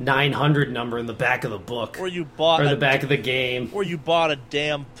 900 number in the back of the book. Or you bought... Or the back of the game. Or you bought a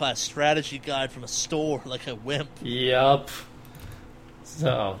damn strategy guide from a store like a wimp. Yup.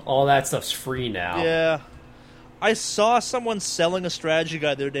 So, all that stuff's free now. Yeah. I saw someone selling a strategy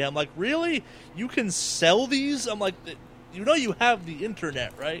guide the other day. I'm like, really? You can sell these? I'm like, you know you have the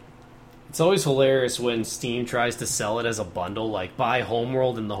internet, right? It's always hilarious when Steam tries to sell it as a bundle, like buy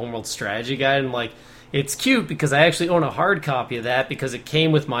Homeworld and the Homeworld Strategy Guide, and like, it's cute because I actually own a hard copy of that because it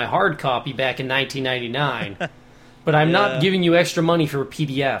came with my hard copy back in 1999. But I'm not giving you extra money for a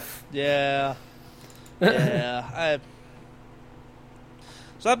PDF. Yeah. Yeah.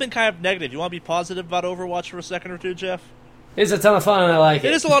 So I've been kind of negative. You want to be positive about Overwatch for a second or two, Jeff? It's a ton of fun and I like it.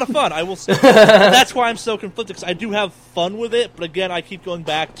 It is a lot of fun. I will say. That's why I'm so conflicted, because I do have fun with it, but again, I keep going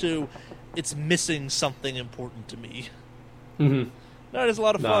back to it's missing something important to me. Mm-hmm. No, it is a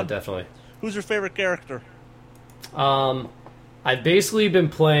lot of fun. No, definitely. Who's your favorite character? I've basically been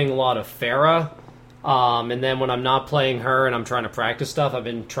playing a lot of Pharah, and then when I'm not playing her and I'm trying to practice stuff, I've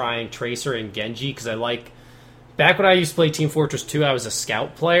been trying Tracer and Genji, because I like... Back when I used to play Team Fortress 2, I was a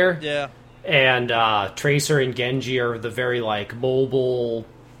scout player. Yeah. And Tracer and Genji are the very, like, mobile...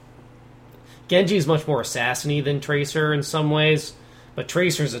 Genji is much more assassin-y than Tracer in some ways, but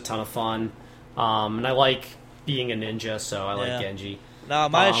Tracer's a ton of fun. And I like being a ninja, so I like Genji. Nah,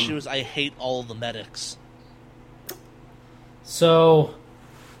 my issue is I hate all the medics. So,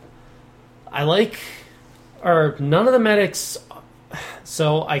 I like... Or, none of the medics...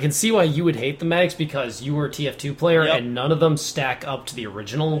 So, I can see why you would hate the medics, because you were a TF2 player, and none of them stack up to the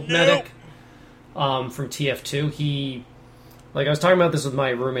original medic from TF2. He... Like, I was talking about this with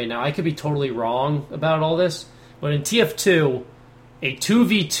my roommate. Now, I could be totally wrong about all this, but in TF2, a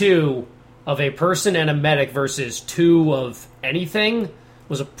 2v2 of a person and a medic versus 2 of anything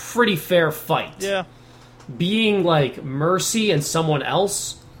was a pretty fair fight. Yeah. Being, like, Mercy and someone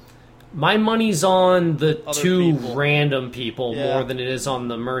else, my money's on the Other two people. Random people more than it is on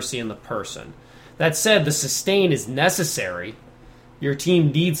the Mercy and the person. That said, the sustain is necessary. Your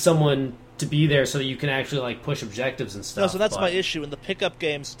team needs someone to be there so that you can actually like push objectives and stuff. No, so that's my issue. In the pickup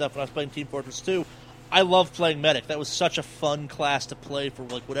game stuff, when I was playing Team Fortress 2, I loved playing Medic. That was such a fun class to play for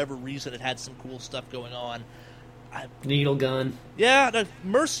like whatever reason. It had some cool stuff going on. Needle gun. Yeah, no,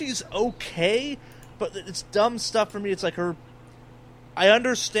 Mercy's okay, but it's dumb stuff for me. It's like her... I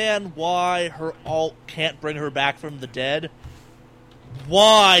understand why her ult can't bring her back from the dead.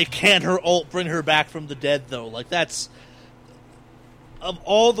 Why can't her ult bring her back from the dead, though? Like, that's... Of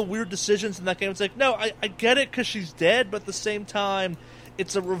all the weird decisions in that game, it's like, no, I get it because she's dead, but at the same time,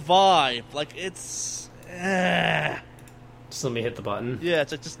 it's a revive. Like, it's... Just let me hit the button. Yeah,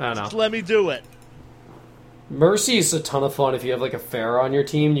 it's like, just let me do it. Mercy is a ton of fun if you have, like, a Pharah on your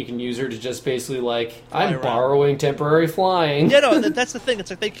team. You can use her to just basically, like, I'm around. Borrowing temporary flying. Yeah, no, that's the thing. It's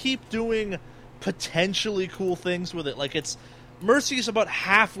like they keep doing potentially cool things with it. Like, it's... Mercy is about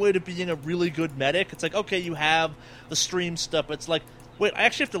halfway to being a really good medic. It's like, okay, you have the stream stuff, but it's like, wait, I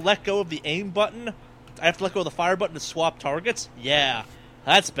actually have to let go of the aim button? I have to let go of the fire button to swap targets? Yeah,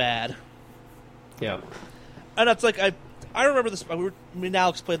 that's bad. Yeah. And it's like, I remember this, me and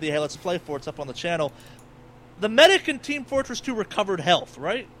Alex played the Hey Let's Play for it's up on the channel. The medic in Team Fortress 2 recovered health,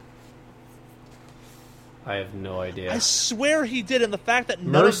 right? I have no idea. I swear he did, and the fact that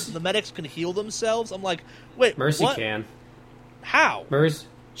none of the medics can heal themselves, I'm like, wait, Mercy what? can. How?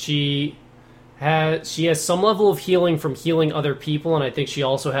 She has some level of healing from healing other people, and I think she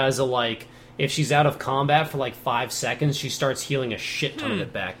also has a, like, if she's out of combat for like 5 seconds, she starts healing a shit ton of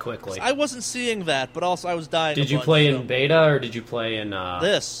it back quickly. I wasn't seeing that, but also I was dying. Did you play in beta, or did you play in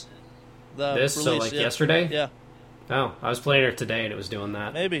this? This, release, so like yesterday? Yeah. Oh, I was playing it today, and it was doing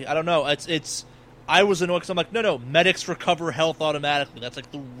that. Maybe, I don't know. It's. I was annoyed because I'm like, no, medics recover health automatically. That's like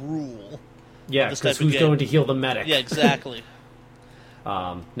the rule. Yeah, of this because type of who's game. going to heal the medic? Yeah, exactly.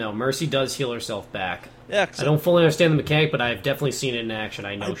 No, Mercy does heal herself back. Yeah, I don't fully understand the mechanic, but I've definitely seen it in action.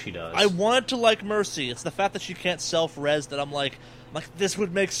 I know she does. I wanted to like Mercy. It's the fact that she can't self-res that I'm like, this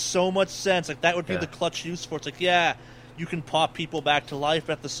would make so much sense. Like, that would be the clutch use for it. It's like, yeah, you can pop people back to life,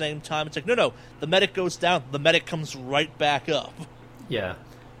 but at the same time, it's like, no, the medic goes down, the medic comes right back up. Yeah.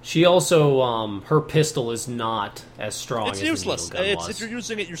 She also, her pistol is not as strong It's as useless. the needle gun was. If you're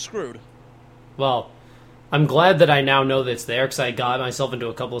using it, you're screwed. Well, I'm glad that I now know that it's there, because I got myself into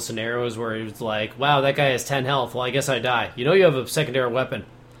a couple of scenarios where it was like, wow, that guy has 10 health, well, I guess I die. You know you have a secondary weapon.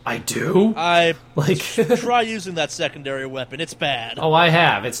 I do? Try using that secondary weapon. It's bad. Oh, I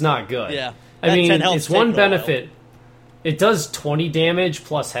have. It's not good. Yeah. I mean, it's one benefit. It does 20 damage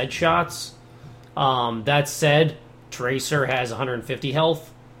plus headshots. That said, Tracer has 150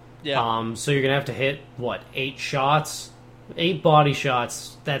 health. Yeah. So you're going to have to hit, 8 shots? 8 body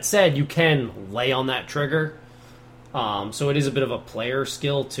shots. That said, you can lay on that trigger. So it is a bit of a player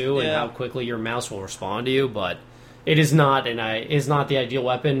skill, too, and how quickly your mouse will respond to you, but it is not the ideal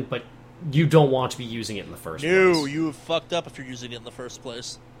weapon, but you don't want to be using it in the first place. No, you have fucked up if you're using it in the first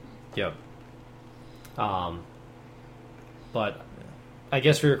place. Yep. But I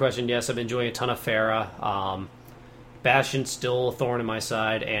guess for your question, yes, I've been enjoying a ton of Pharah. Bastion's still a thorn in my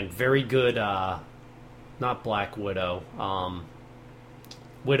side, and very good, not Black Widow,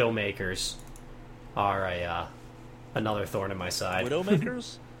 Widowmakers are another thorn in my side.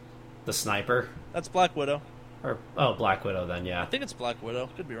 Widowmakers? The sniper. That's Black Widow. Black Widow then, yeah. I think it's Black Widow.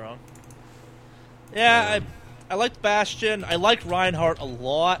 Could be wrong. Yeah, I liked Bastion. I like Reinhardt a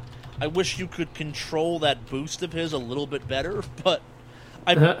lot. I wish you could control that boost of his a little bit better, but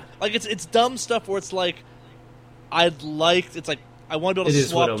it's dumb stuff where it's like I want to be able to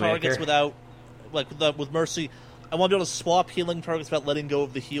swap targets without with Mercy. I want to be able to swap healing targets without letting go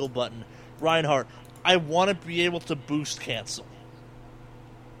of the heal button. Reinhardt, I want to be able to boost cancel.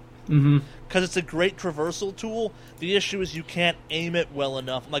 Because it's a great traversal tool. The issue is you can't aim it well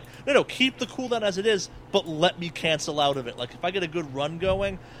enough. I'm like, no, keep the cooldown as it is, but let me cancel out of it. Like, if I get a good run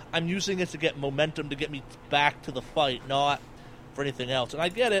going, I'm using it to get momentum to get me back to the fight, not for anything else. And I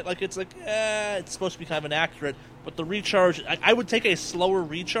get it. Like, it's supposed to be kind of inaccurate, but the recharge, I would take a slower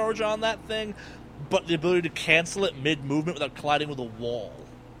recharge on that thing, but the ability to cancel it mid-movement without colliding with a wall.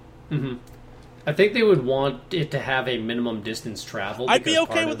 I think they would want it to have a minimum distance travel. I'd be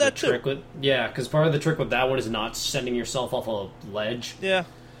okay with that, too. Because part of the trick with that one is not sending yourself off a ledge. Yeah.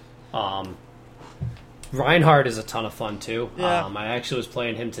 Reinhardt is a ton of fun, too. Yeah. I actually was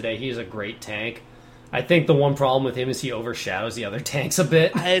playing him today. He's a great tank. I think the one problem with him is he overshadows the other tanks a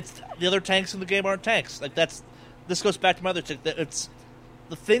bit. The other tanks in the game aren't tanks. This goes back to my other tick. It's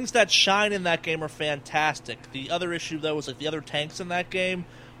the things that shine in that game are fantastic. The other issue, though, is the other tanks in that game,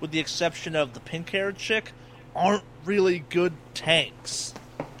 with the exception of the pink-haired chick, aren't really good tanks.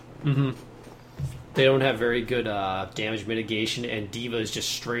 They don't have very good damage mitigation, and D.Va is just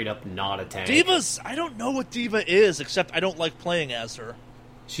straight up not a tank. I don't know what D.Va is, except I don't like playing as her.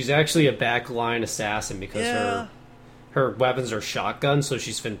 She's actually a backline assassin because her weapons are shotguns, so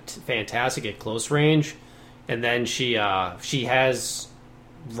she's fantastic at close range. And then she has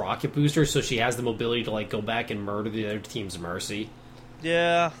rocket boosters, so she has the mobility to go back and murder the other team's Mercy.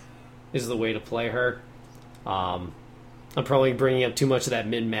 Yeah. Is the way to play her. I'm probably bringing up too much of that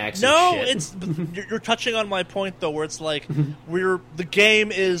min-max shit. You're touching on my point, though, where it's the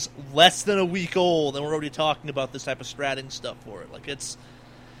game is less than a week old, and we're already talking about this type of stratting stuff for it.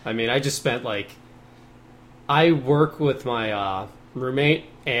 I just spent, I work with my roommate,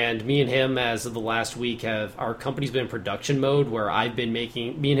 and me and him, as of the last week, our company's been in production mode, where me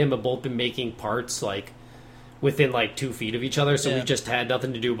and him have both been making parts, within 2 feet of each other, so we just had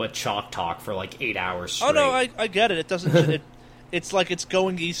nothing to do but chalk talk for 8 hours straight. Oh no, I get it. It doesn't. It's it's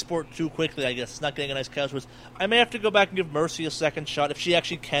going esport too quickly. I guess it's not getting a nice casual. I may have to go back and give Mercy a second shot if she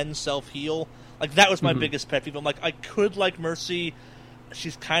actually can self heal. That was my biggest pet peeve. I'm I could like Mercy.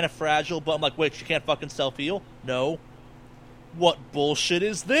 She's kind of fragile, but I'm wait, she can't fucking self heal? No. What bullshit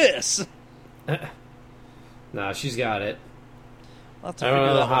is this? Nah, she's got it. I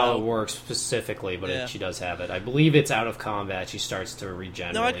don't know how it works specifically, but she does have it. I believe it's out of combat. She starts to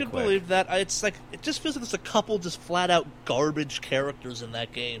regen. No, really I could quick. believe that. It just feels like there's a couple just flat out garbage characters in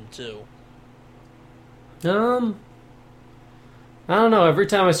that game too. I don't know. Every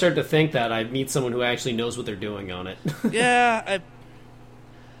time I start to think that, I meet someone who actually knows what they're doing on it. Yeah,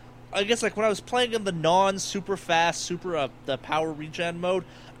 I guess when I was playing in the non-super fast, the power regen mode,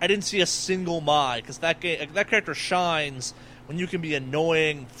 I didn't see a single Mai because that character shines when you can be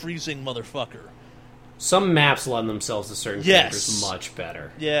annoying, freezing motherfucker. some maps lend themselves to certain characters much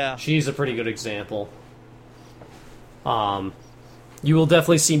better. Yeah. She's a pretty good example. You will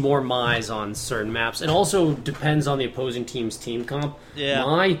definitely see more Mai's on certain maps. It also depends on the opposing team's team comp. Yeah.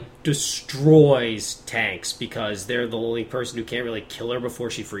 Mai destroys tanks because they're the only person who can't really kill her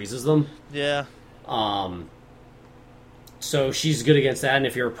before she freezes them. Yeah. So she's good against that, and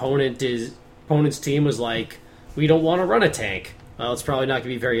if your opponent's team was like, we don't want to run a tank, well, it's probably not going to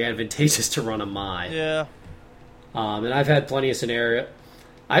be very advantageous to run a Mai. Yeah. And I've had plenty of scenario.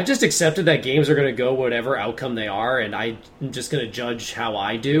 I've just accepted that games are going to go whatever outcome they are, and I'm just going to judge how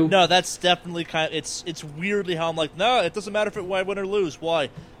I do. No, that's definitely it's weirdly how I'm like, no, it doesn't matter if I win or lose. Why?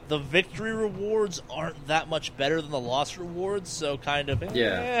 The victory rewards aren't that much better than the loss rewards, so kind of.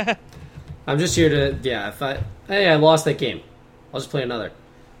 Yeah. I'm just here to, I lost that game, I'll just play another.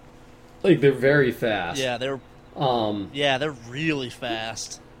 Like, they're very fast. Yeah, they're really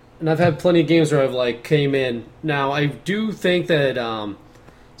fast. And I've had plenty of games where I've, like, came in. Now, I do think that,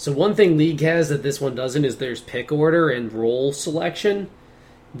 so one thing League has that this one doesn't is there's pick order and role selection.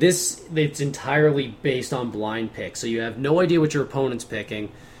 It's entirely based on blind pick, so you have no idea what your opponent's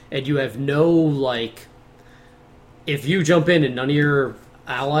picking, and you have no, like, if you jump in and none of your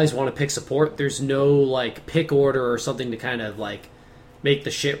allies want to pick support, there's no, like, pick order or something to kind of, like, make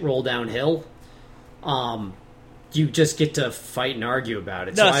the shit roll downhill. You just get to fight and argue about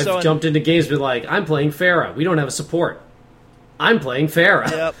it. No, so I've jumped into games with, like, I'm playing Pharah. We don't have a support. I'm playing Pharah.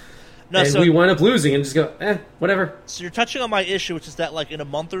 Yep. No, and we wind up losing and just go, whatever. So you're touching on my issue, which is that, like, in a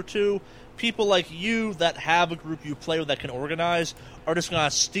month or two, people like you that have a group you play with that can organize are just going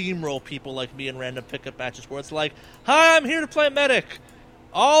to steamroll people like me in random pickup matches where it's like, hi, I'm here to play Medic.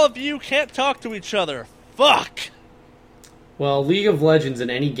 All of you can't talk to each other. Fuck! Well, League of Legends in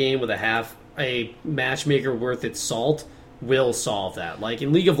any game with a matchmaker worth its salt will solve that. Like,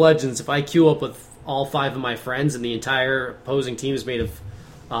 in League of Legends, if I queue up with all 5 of my friends and the entire opposing team is made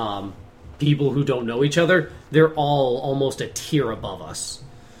of people who don't know each other, they're all almost a tier above us.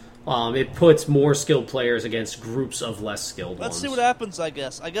 It puts more skilled players against groups of less skilled ones. Let's see what happens, I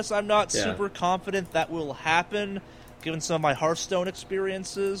guess. I guess I'm not super confident that will happen, given some of my Hearthstone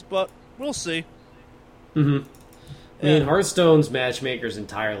experiences, but we'll see. Mm-hmm. I mean, Hearthstone's matchmaker is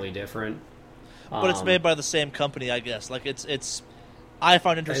entirely different. But it's made by the same company, I guess. Like, it's I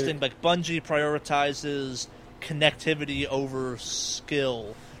find interesting, like, Bungie prioritizes connectivity over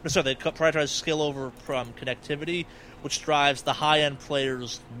skill. No, sorry, they prioritize skill over connectivity, which drives the high-end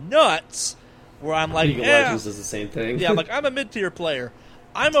players nuts, where I'm like, League of Legends does the same thing. Yeah, I'm like, I'm a mid-tier player.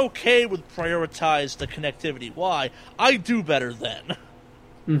 I'm okay with prioritize the connectivity. Why? I do better then.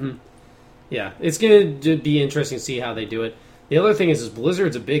 Mm-hmm. Yeah, it's going to be interesting to see how they do it. The other thing is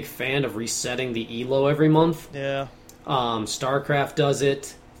Blizzard's a big fan of resetting the ELO every month. Yeah. StarCraft does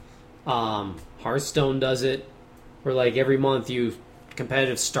it. Hearthstone does it. Where, like, every month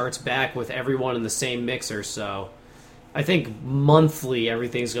competitive starts back with everyone in the same mixer, so I think monthly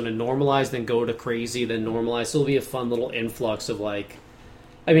everything's going to normalize, then go to crazy, then normalize. So it'll be a fun little influx of, like,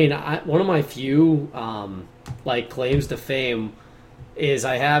 I mean, one of my few, claims to fame is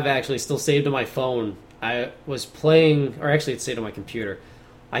I have actually still saved on my phone. I was playing, or actually it's saved on my computer.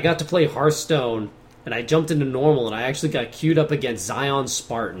 I got to play Hearthstone, and I jumped into normal, and I actually got queued up against Zion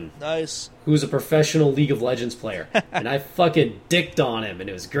Spartan. Nice. Who's a professional League of Legends player. And I fucking dicked on him, and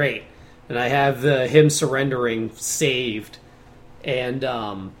it was great. And I have him surrendering saved. And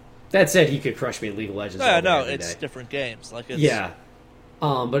that said, he could crush me in League of Legends. No, it's different games. Like, it's... Yeah.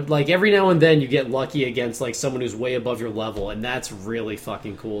 But, like, every now and then you get lucky against, like, someone who's way above your level, and that's really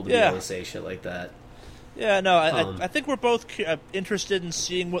fucking cool to be able to say shit like that. Yeah, no, I think we're both interested in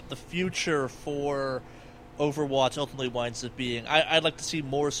seeing what the future for Overwatch ultimately winds up being. I'd like to see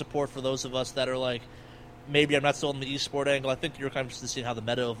more support for those of us that are like, maybe I'm not still in the esport angle. I think you're kind of interested in seeing how the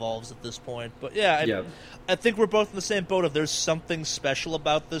meta evolves at this point. But yeah, I think we're both in the same boat. If there's something special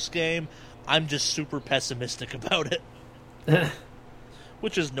about this game, I'm just super pessimistic about it.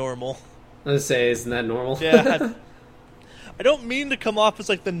 Which is normal. I was say, isn't that normal? Yeah. I don't mean to come off as,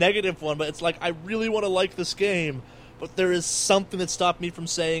 like, the negative one, but it's like, I really want to like this game, but there is something that stopped me from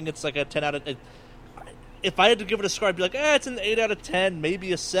saying it's like a 10 out of... If I had to give it a score, I'd be like, it's an 8 out of 10,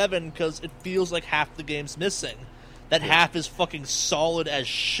 maybe a 7, because it feels like half the game's missing. That half is fucking solid as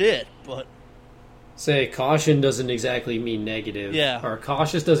shit, but... Say, caution doesn't exactly mean negative. Yeah. Or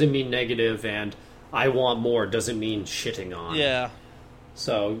cautious doesn't mean negative, and I want more doesn't mean shitting on. Yeah.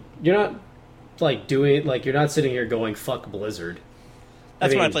 So, you're not... you're not sitting here going, fuck Blizzard.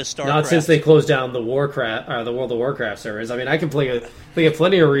 That's when I play StarCraft. Not since they closed down the Warcraft, or the World of Warcraft servers. I mean, I can think of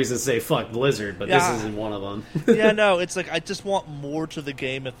plenty of reasons to say fuck Blizzard, but this isn't one of them. Yeah, no, it's like, I just want more to the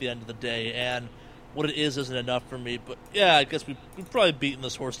game at the end of the day, and what it is isn't enough for me. But yeah, I guess we've probably beaten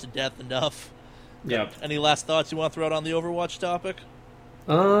this horse to death enough. Yep. Any last thoughts you want to throw out on the Overwatch topic?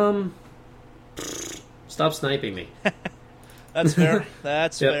 Stop sniping me. That's fair.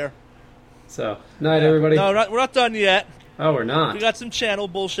 That's Yep. fair. So, night, everybody. No, we're not done yet. Oh, we're not. We got some channel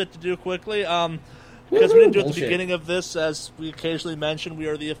bullshit to do quickly. Because we didn't do it at the Bullshit. beginning of this, as we occasionally mention, we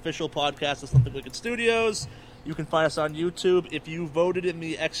are the official podcast of Something Wicked Studios. You can find us on YouTube. If you voted in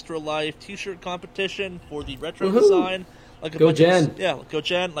the Extra Life T-shirt competition for the retro Woohoo. design, like Go Jen. go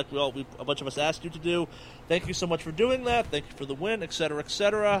Jen, like a bunch of us asked you to do. Thank you so much for doing that. Thank you for the win, etc.,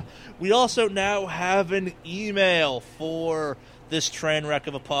 etc. We also now have an email for this train wreck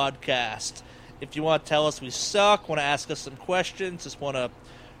of a podcast. If you want to tell us we suck, want to ask us some questions, just want to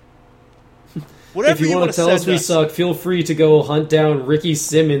whatever If you want to tell us we suck, feel free to go hunt down Ricky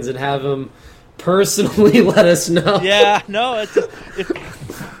Simmons and have him personally let us know. Yeah, no, if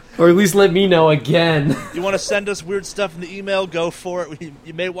Or at least let me know again. you want to send us weird stuff in the email, go for it.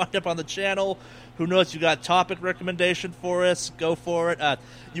 You may wind up on the channel. Who knows? You got a topic recommendation for us, go for it.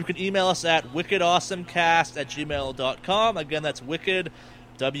 You can email us at wickedawesomecast@gmail.com. Again, that's wicked,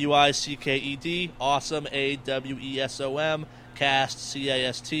 WICKED, awesome, AWESOM, cast,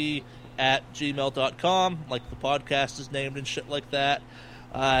 CAST, @gmail.com, like the podcast is named and shit like that.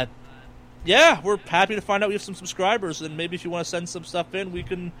 Yeah, we're happy to find out we have some subscribers, and maybe if you want to send some stuff in, we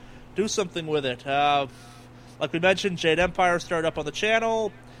can do something with it. Like we mentioned, Jade Empire started up on the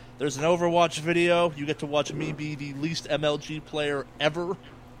channel. There's an Overwatch video. You get to watch me be the least MLG player ever.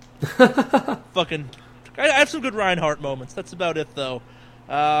 Fucking, I have some good Reinhardt moments. That's about it, though.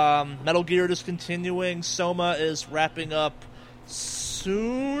 Metal Gear is continuing. Soma is wrapping up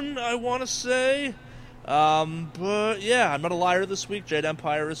soon, I want to say. But yeah, I'm not a liar this week. Jade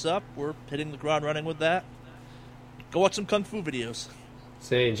Empire is up. We're hitting the ground running with that. Go watch some Kung Fu videos.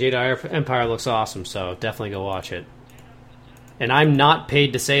 Saying Jade Empire looks awesome, so definitely go watch it. And I'm not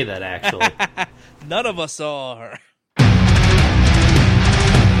paid to say that, actually. None of us are.